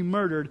 whom you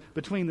murdered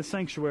between the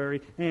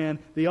sanctuary and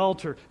the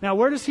altar. Now,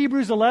 where does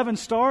Hebrews 11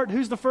 start?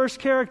 Who's the first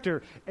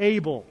character?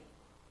 Abel.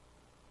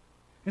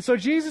 And so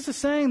Jesus is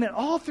saying that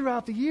all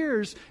throughout the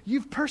years,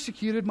 you've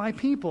persecuted my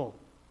people.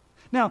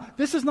 Now,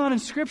 this is not in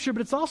Scripture,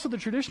 but it's also the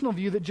traditional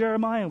view that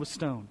Jeremiah was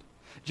stoned.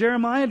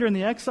 Jeremiah, during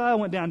the exile,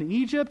 went down to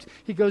Egypt.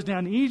 He goes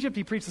down to Egypt.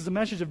 He preaches a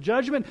message of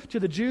judgment to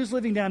the Jews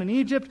living down in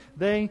Egypt.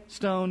 They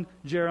stoned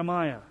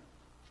Jeremiah.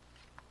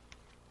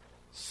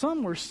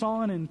 some were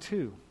sawn in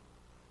two.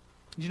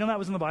 Did you know that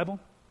was in the Bible?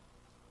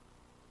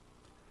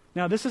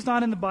 Now, this is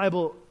not in the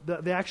Bible,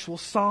 the actual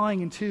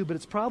sawing in two, but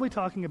it's probably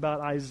talking about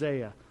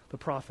Isaiah, the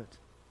prophet.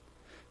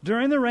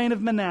 During the reign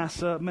of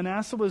Manasseh,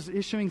 Manasseh was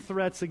issuing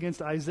threats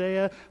against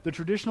Isaiah. The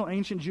traditional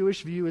ancient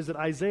Jewish view is that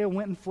Isaiah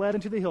went and fled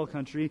into the hill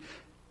country,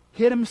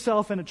 hid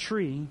himself in a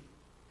tree.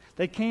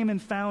 They came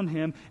and found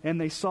him, and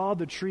they sawed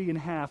the tree in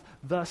half,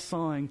 thus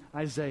sawing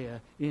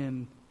Isaiah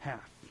in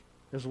half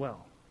as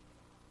well.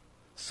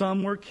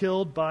 Some were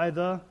killed by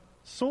the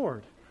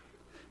sword.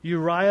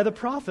 Uriah the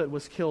prophet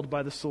was killed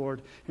by the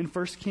sword in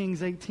 1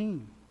 Kings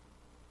 18.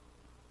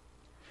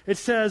 It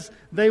says,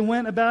 they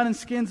went about in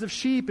skins of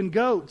sheep and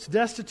goats,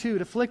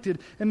 destitute, afflicted,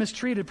 and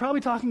mistreated.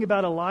 Probably talking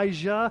about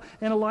Elijah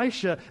and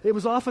Elisha. It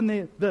was often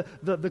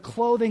the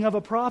clothing of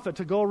a prophet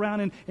to go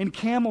around in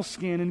camel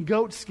skin and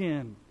goat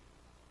skin.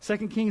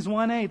 2 Kings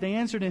 1:8, they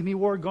answered him. He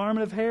wore a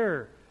garment of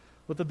hair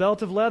with a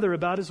belt of leather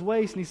about his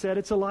waist, and he said,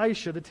 it's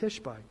Elisha the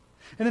Tishbite.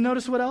 And then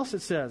notice what else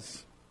it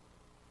says.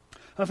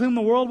 Of whom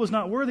the world was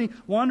not worthy,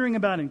 wandering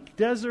about in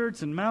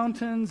deserts and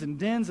mountains and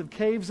dens of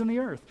caves in the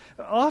earth.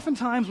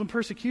 Oftentimes when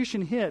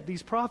persecution hit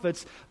these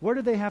prophets, where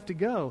did they have to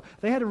go?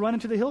 They had to run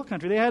into the hill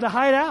country. They had to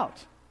hide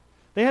out.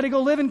 They had to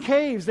go live in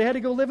caves. They had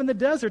to go live in the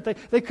desert.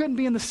 They couldn't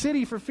be in the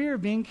city for fear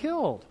of being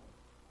killed.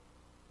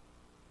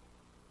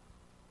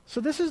 So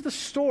this is the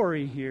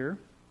story here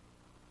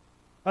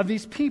of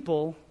these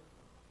people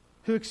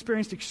who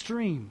experienced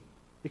extreme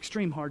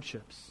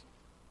hardships.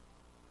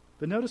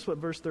 But notice what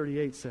verse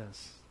 38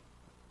 says.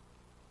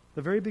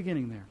 The very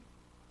beginning there.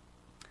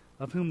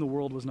 Of whom the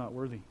world was not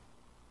worthy.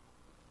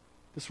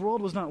 This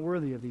world was not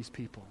worthy of these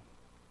people.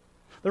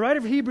 The writer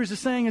of Hebrews is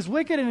saying, as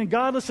wicked and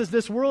godless as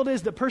this world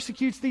is that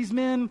persecutes these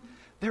men,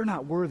 they're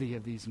not worthy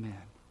of these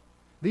men.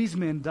 These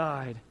men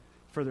died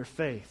for their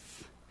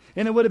faith.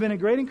 And it would have been a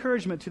great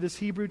encouragement to this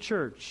Hebrew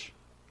church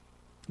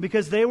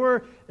because they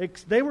were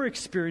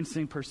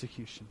experiencing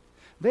persecution.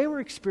 They were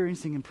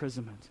experiencing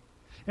imprisonment.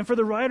 And for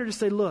the writer to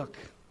say, look,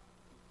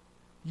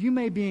 you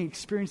may be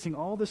experiencing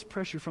all this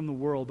pressure from the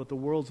world, but the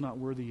world's not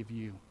worthy of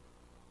you.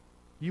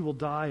 You will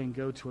die and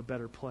go to a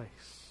better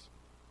place.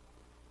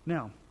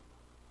 Now,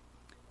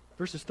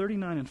 verses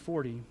 39 and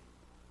 40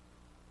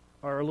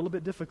 are a little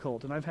bit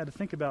difficult, and I've had to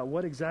think about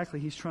what exactly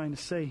he's trying to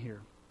say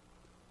here.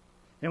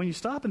 And when you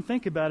stop and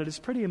think about it, it's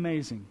pretty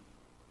amazing.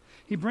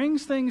 He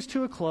brings things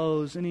to a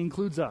close, and he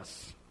includes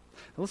us.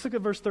 Now let's look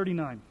at verse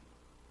 39.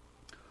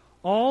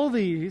 All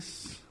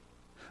these,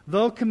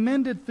 though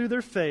commended through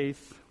their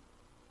faith,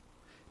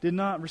 did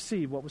not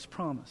receive what was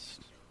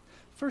promised.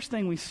 First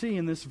thing we see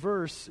in this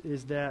verse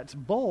is that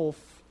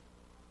both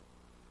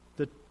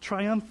the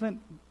triumphant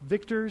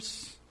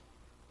victors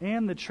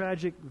and the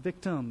tragic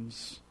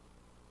victims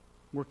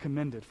were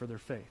commended for their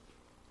faith.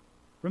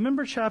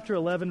 Remember chapter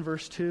 11,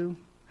 verse 2,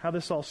 how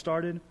this all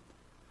started?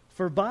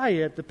 For by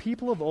it the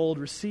people of old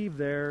received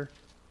their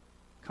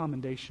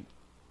commendation.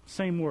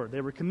 Same word.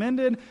 They were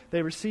commended,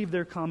 they received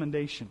their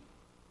commendation.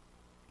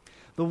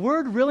 The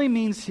word really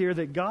means here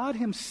that God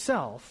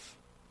himself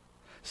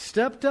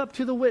stepped up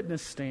to the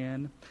witness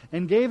stand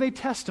and gave a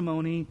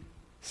testimony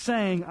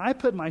saying, I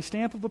put my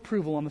stamp of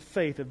approval on the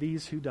faith of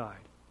these who died.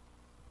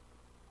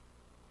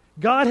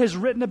 God has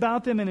written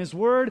about them in his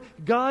word.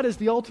 God is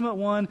the ultimate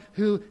one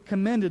who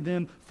commended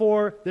them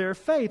for their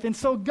faith. And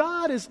so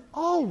God is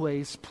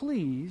always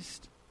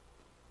pleased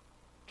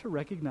to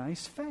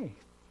recognize faith.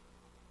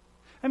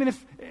 I mean,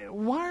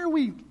 why are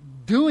we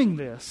doing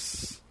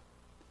this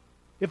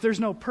if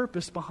there's no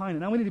purpose behind it?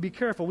 Now, we need to be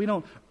careful. We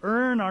don't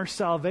earn our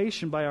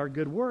salvation by our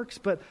good works,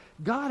 but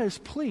God is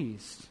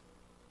pleased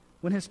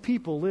when his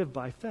people live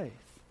by faith.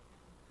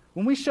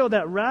 When we show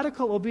that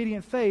radical,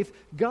 obedient faith,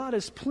 God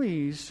is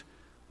pleased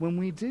when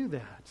we do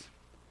that.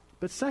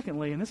 But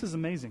secondly, and this is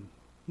amazing,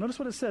 notice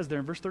what it says there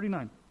in verse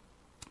 39.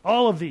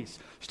 All of these,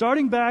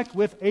 starting back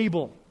with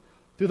Abel,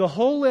 through the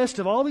whole list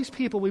of all these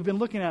people we've been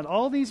looking at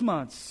all these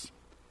months,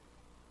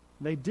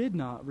 they did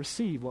not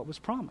receive what was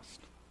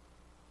promised.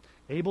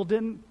 Abel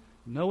didn't,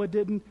 Noah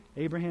didn't,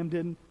 Abraham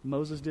didn't,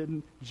 Moses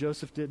didn't,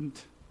 Joseph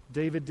didn't,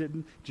 David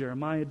didn't,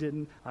 Jeremiah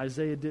didn't,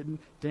 Isaiah didn't,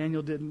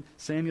 Daniel didn't,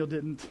 Samuel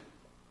didn't.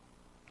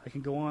 I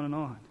can go on and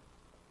on.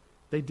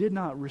 They did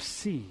not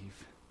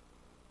receive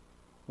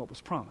what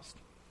was promised.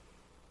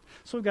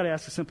 So we've got to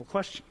ask a simple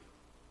question.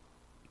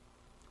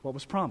 What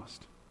was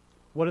promised?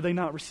 What did they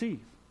not receive?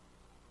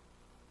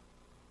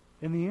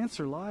 And the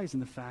answer lies in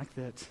the fact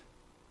that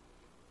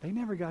they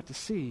never got to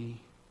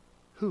see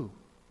who?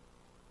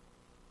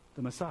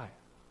 The Messiah.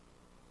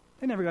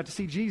 They never got to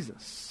see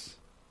Jesus.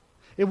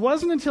 It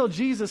wasn't until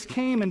Jesus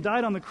came and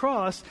died on the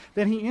cross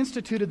that he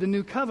instituted the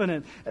new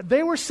covenant.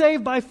 They were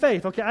saved by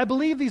faith. Okay, I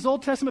believe these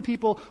Old Testament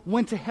people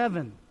went to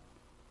heaven.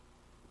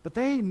 But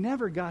they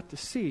never got to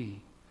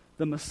see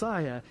the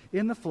Messiah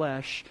in the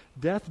flesh,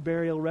 death,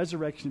 burial,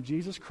 resurrection of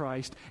Jesus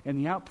Christ, and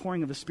the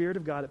outpouring of the Spirit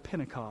of God at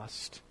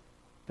Pentecost.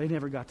 They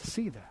never got to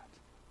see that.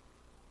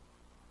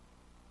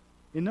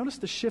 And notice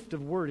the shift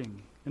of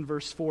wording in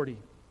verse 40.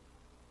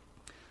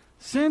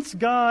 Since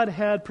God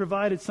had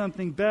provided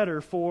something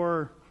better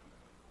for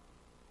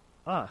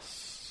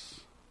us.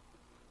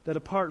 That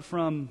apart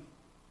from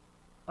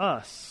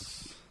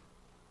us,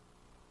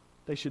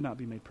 they should not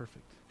be made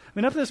perfect. I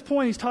mean, up to this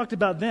point, he's talked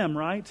about them,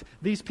 right?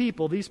 These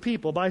people,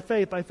 by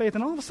faith.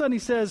 And all of a sudden he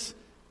says,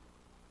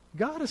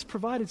 God has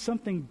provided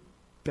something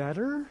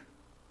better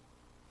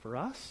for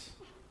us?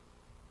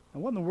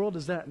 And what in the world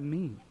does that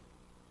mean?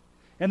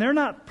 And they're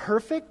not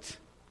perfect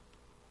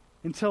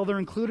until they're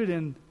included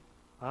in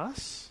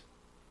us?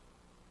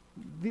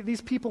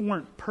 These people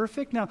weren't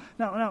perfect. Now,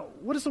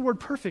 what does the word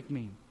perfect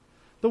mean?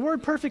 The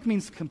word perfect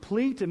means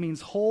complete. It means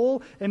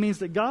whole. It means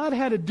that God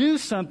had to do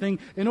something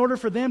in order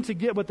for them to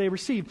get what they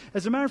received.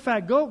 As a matter of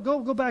fact,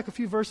 go back a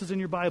few verses in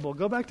your Bible.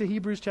 Go back to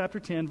Hebrews chapter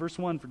 10, verse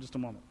 1 for just a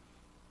moment.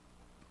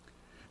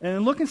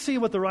 And look and see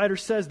what the writer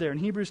says there in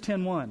Hebrews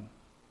 10:1.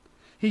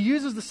 He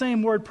uses the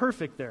same word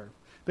perfect there,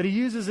 but he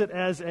uses it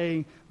as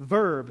a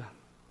verb.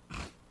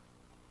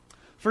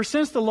 For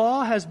since the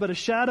law has but a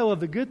shadow of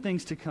the good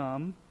things to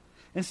come,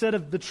 instead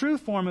of the true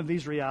form of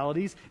these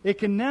realities, it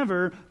can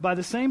never, by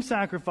the same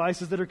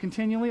sacrifices that are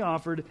continually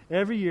offered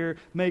every year,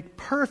 make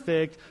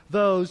perfect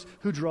those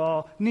who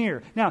draw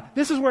near. Now,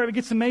 this is where it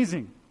gets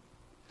amazing.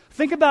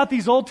 Think about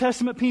these Old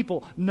Testament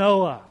people.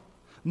 Noah,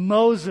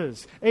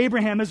 Moses,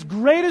 Abraham. As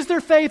great as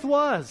their faith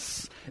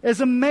was,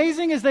 as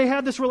amazing as they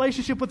had this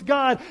relationship with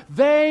God,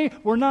 they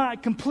were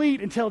not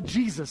complete until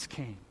Jesus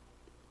came.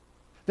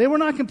 They were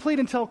not complete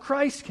until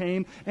Christ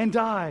came and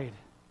died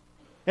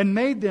and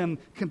made them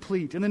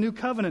complete in the new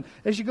covenant.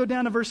 As you go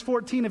down to verse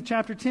 14 of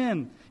chapter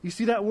 10, you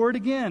see that word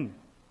again.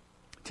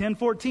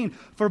 10:14.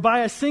 For by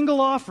a single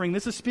offering,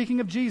 this is speaking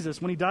of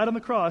Jesus, when he died on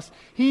the cross,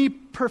 he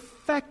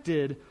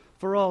perfected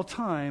for all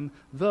time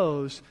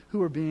those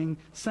who are being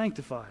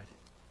sanctified.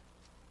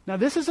 Now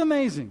this is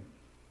amazing.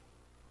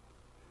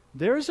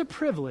 There is a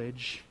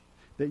privilege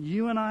that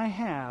you and I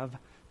have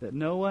that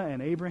Noah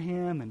and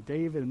Abraham and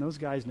David and those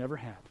guys never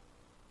had.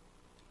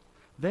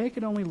 They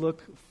could only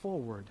look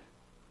forward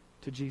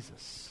to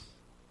Jesus.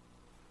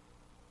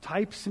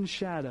 Types and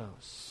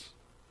shadows.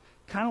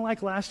 Kind of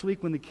like last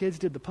week when the kids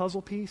did the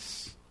puzzle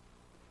piece.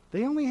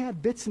 They only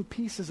had bits and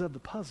pieces of the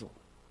puzzle.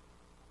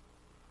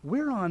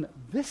 We're on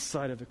this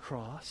side of the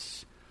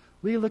cross.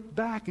 We look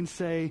back and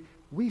say,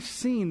 we've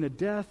seen the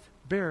death,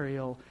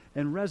 burial,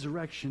 and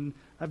resurrection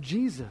of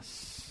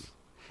Jesus.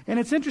 And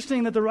it's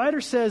interesting that the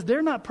writer says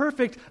they're not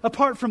perfect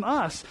apart from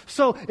us.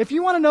 So if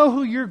you want to know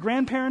who your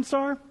grandparents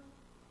are,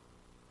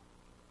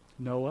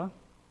 Noah,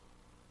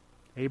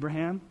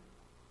 Abraham,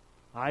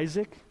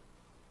 Isaac,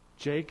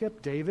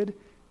 Jacob, David.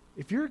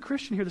 If you're a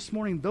Christian here this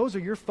morning, those are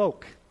your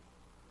folk.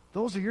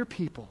 Those are your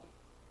people.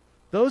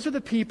 Those are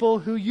the people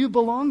who you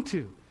belong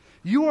to.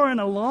 You are in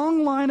a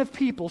long line of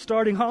people,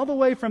 starting all the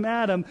way from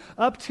Adam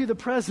up to the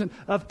present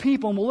of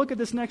people. And we'll look at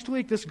this next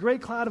week, this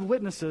great cloud of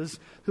witnesses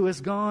who has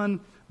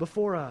gone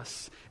before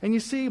us. And you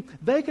see,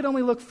 they could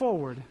only look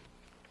forward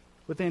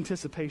with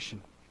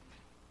anticipation.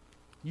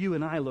 You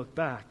and I look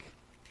back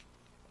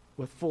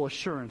with full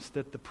assurance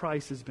that the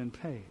price has been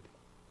paid.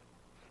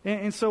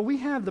 And so we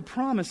have the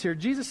promise here.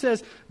 Jesus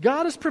says,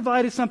 God has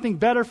provided something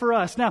better for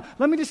us. Now,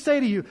 let me just say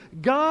to you,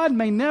 God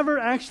may never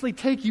actually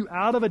take you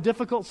out of a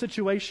difficult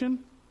situation.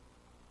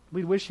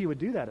 We'd wish He would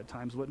do that at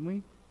times, wouldn't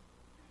we?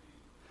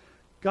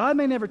 God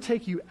may never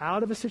take you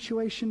out of a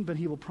situation, but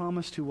He will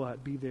promise to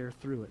what? Be there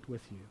through it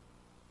with you.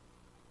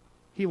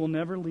 He will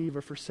never leave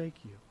or forsake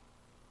you.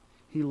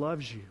 He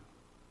loves you.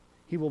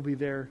 He will be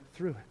there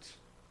through it.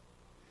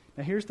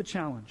 Now here's the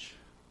challenge.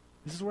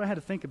 This is what I had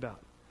to think about.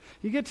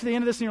 You get to the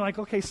end of this and you're like,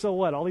 okay, so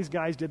what? All these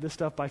guys did this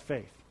stuff by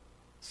faith.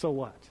 So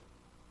what?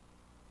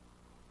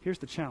 Here's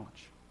the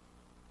challenge.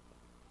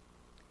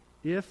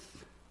 If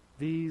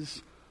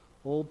these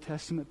Old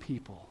Testament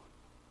people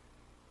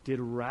did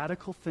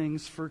radical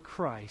things for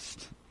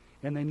Christ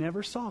and they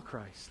never saw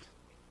Christ,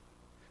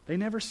 they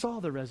never saw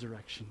the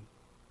resurrection,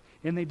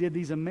 and they did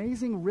these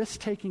amazing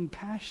risk-taking,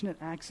 passionate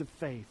acts of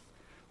faith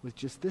with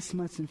just this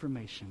much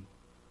information,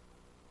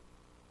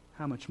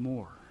 how much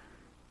more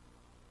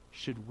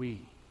should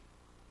we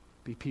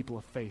be people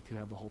of faith who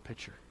have the whole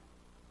picture?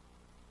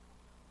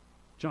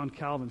 John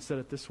Calvin said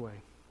it this way.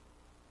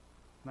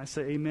 And I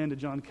say amen to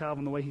John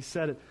Calvin the way he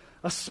said it.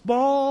 A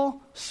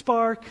small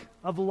spark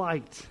of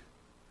light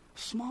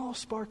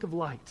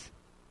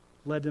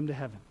led them to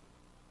heaven.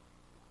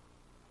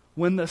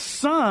 When the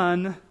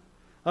sun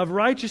of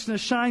righteousness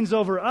shines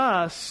over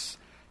us,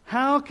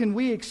 how can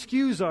we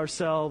excuse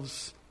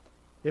ourselves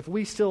if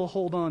we still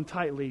hold on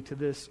tightly to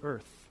this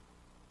earth?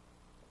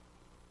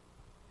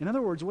 In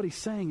other words, what he's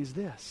saying is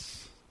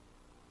this.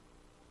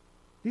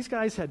 These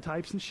guys had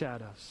types and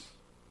shadows.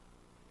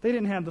 They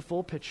didn't have the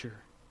full picture.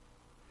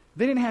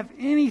 They didn't have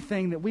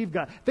anything that we've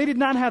got. They did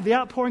not have the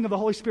outpouring of the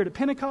Holy Spirit at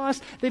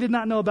Pentecost. They did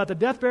not know about the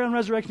death, burial, and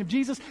resurrection of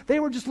Jesus.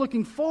 They were just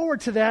looking forward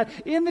to that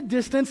in the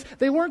distance.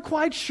 They weren't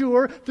quite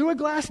sure, through a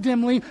glass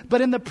dimly, but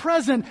in the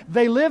present,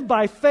 they lived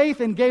by faith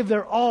and gave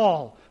their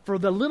all for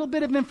the little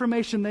bit of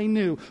information they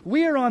knew.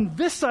 We are on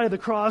this side of the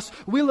cross.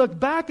 We look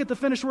back at the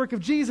finished work of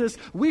Jesus.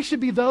 We should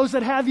be those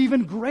that have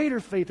even greater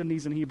faith than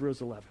these in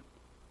Hebrews 11.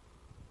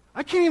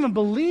 I can't even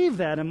believe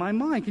that in my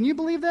mind. Can you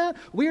believe that?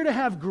 We are to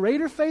have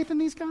greater faith in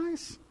these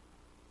guys?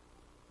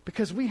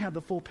 Because we have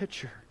the full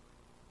picture.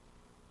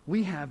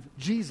 We have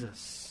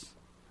Jesus.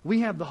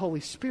 We have the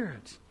Holy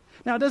Spirit.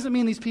 Now, it doesn't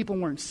mean these people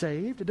weren't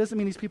saved. It doesn't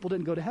mean these people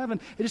didn't go to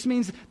heaven. It just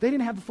means they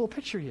didn't have the full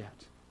picture yet.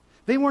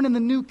 They weren't in the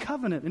new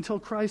covenant until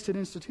Christ had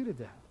instituted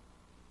that.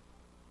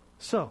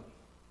 So,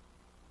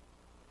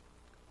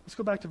 let's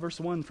go back to verse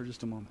 1 for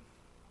just a moment.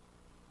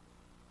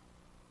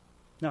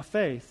 Now,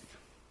 faith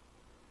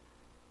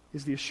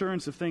is the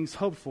assurance of things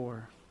hoped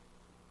for,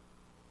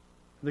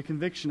 the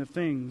conviction of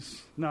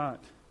things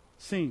not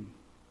seen.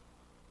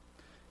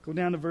 Go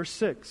down to verse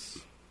 6.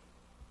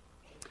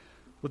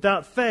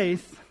 Without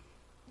faith,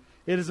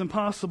 it is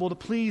impossible to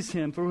please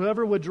Him, for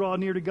whoever would draw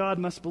near to God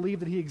must believe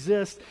that He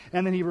exists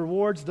and that He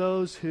rewards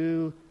those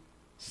who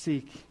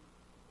seek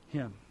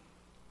Him.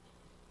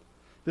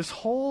 This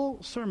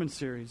whole sermon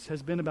series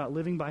has been about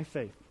living by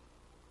faith.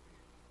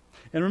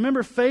 And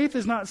remember, faith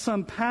is not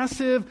some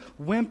passive,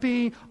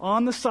 wimpy,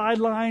 on the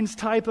sidelines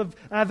type of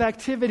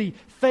activity.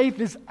 Faith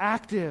is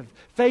active.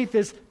 Faith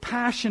is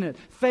passionate.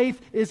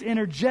 Faith is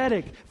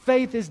energetic.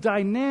 Faith is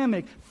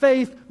dynamic.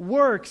 Faith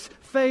works.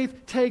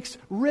 Faith takes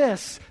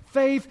risks.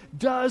 Faith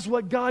does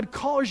what God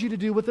calls you to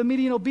do with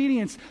immediate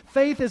obedience.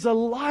 Faith is a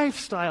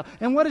lifestyle.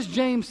 And what does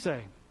James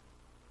say?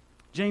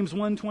 James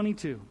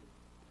 1:22.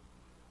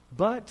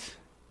 But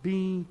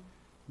be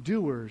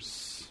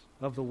doers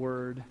of the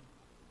word,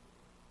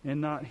 and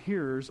not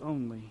hearers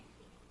only,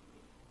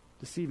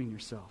 deceiving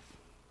yourself.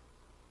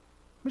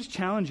 Let me just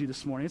challenge you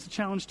this morning. It's a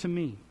challenge to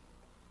me.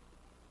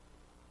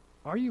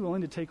 Are you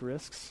willing to take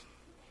risks?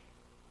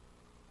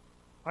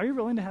 Are you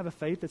willing to have a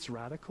faith that's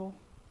radical?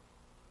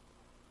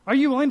 Are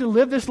you willing to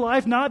live this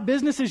life, not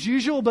business as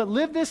usual, but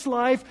live this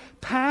life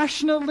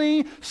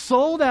passionately,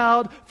 sold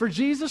out for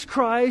Jesus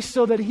Christ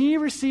so that He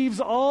receives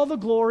all the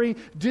glory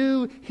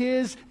due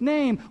His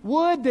name?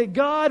 Would that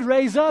God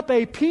raise up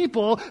a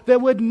people that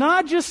would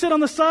not just sit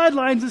on the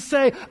sidelines and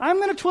say, I'm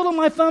going to twiddle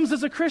my thumbs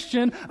as a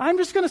Christian, I'm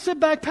just going to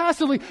sit back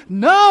passively.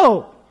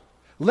 No!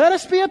 Let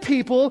us be a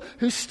people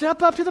who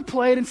step up to the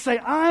plate and say,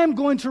 I'm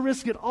going to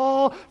risk it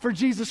all for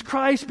Jesus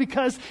Christ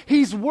because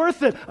He's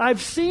worth it.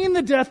 I've seen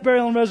the death,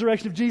 burial, and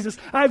resurrection of Jesus.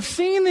 I've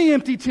seen the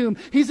empty tomb.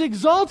 He's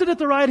exalted at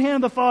the right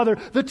hand of the Father.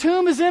 The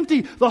tomb is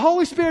empty. The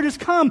Holy Spirit has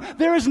come.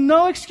 There is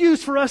no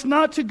excuse for us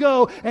not to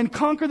go and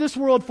conquer this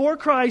world for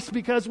Christ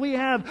because we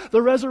have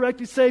the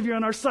resurrected Savior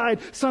on our side,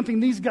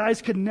 something these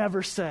guys could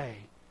never say.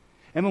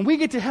 And when we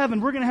get to heaven,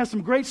 we're going to have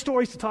some great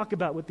stories to talk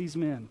about with these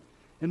men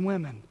and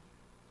women.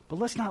 But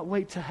let's not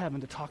wait to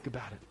heaven to talk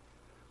about it.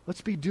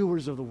 Let's be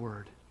doers of the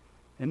word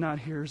and not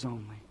hearers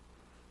only.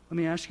 Let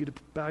me ask you to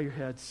bow your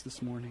heads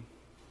this morning.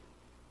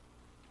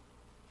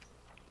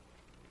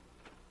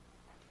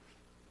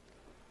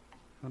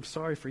 I'm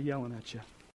sorry for yelling at you.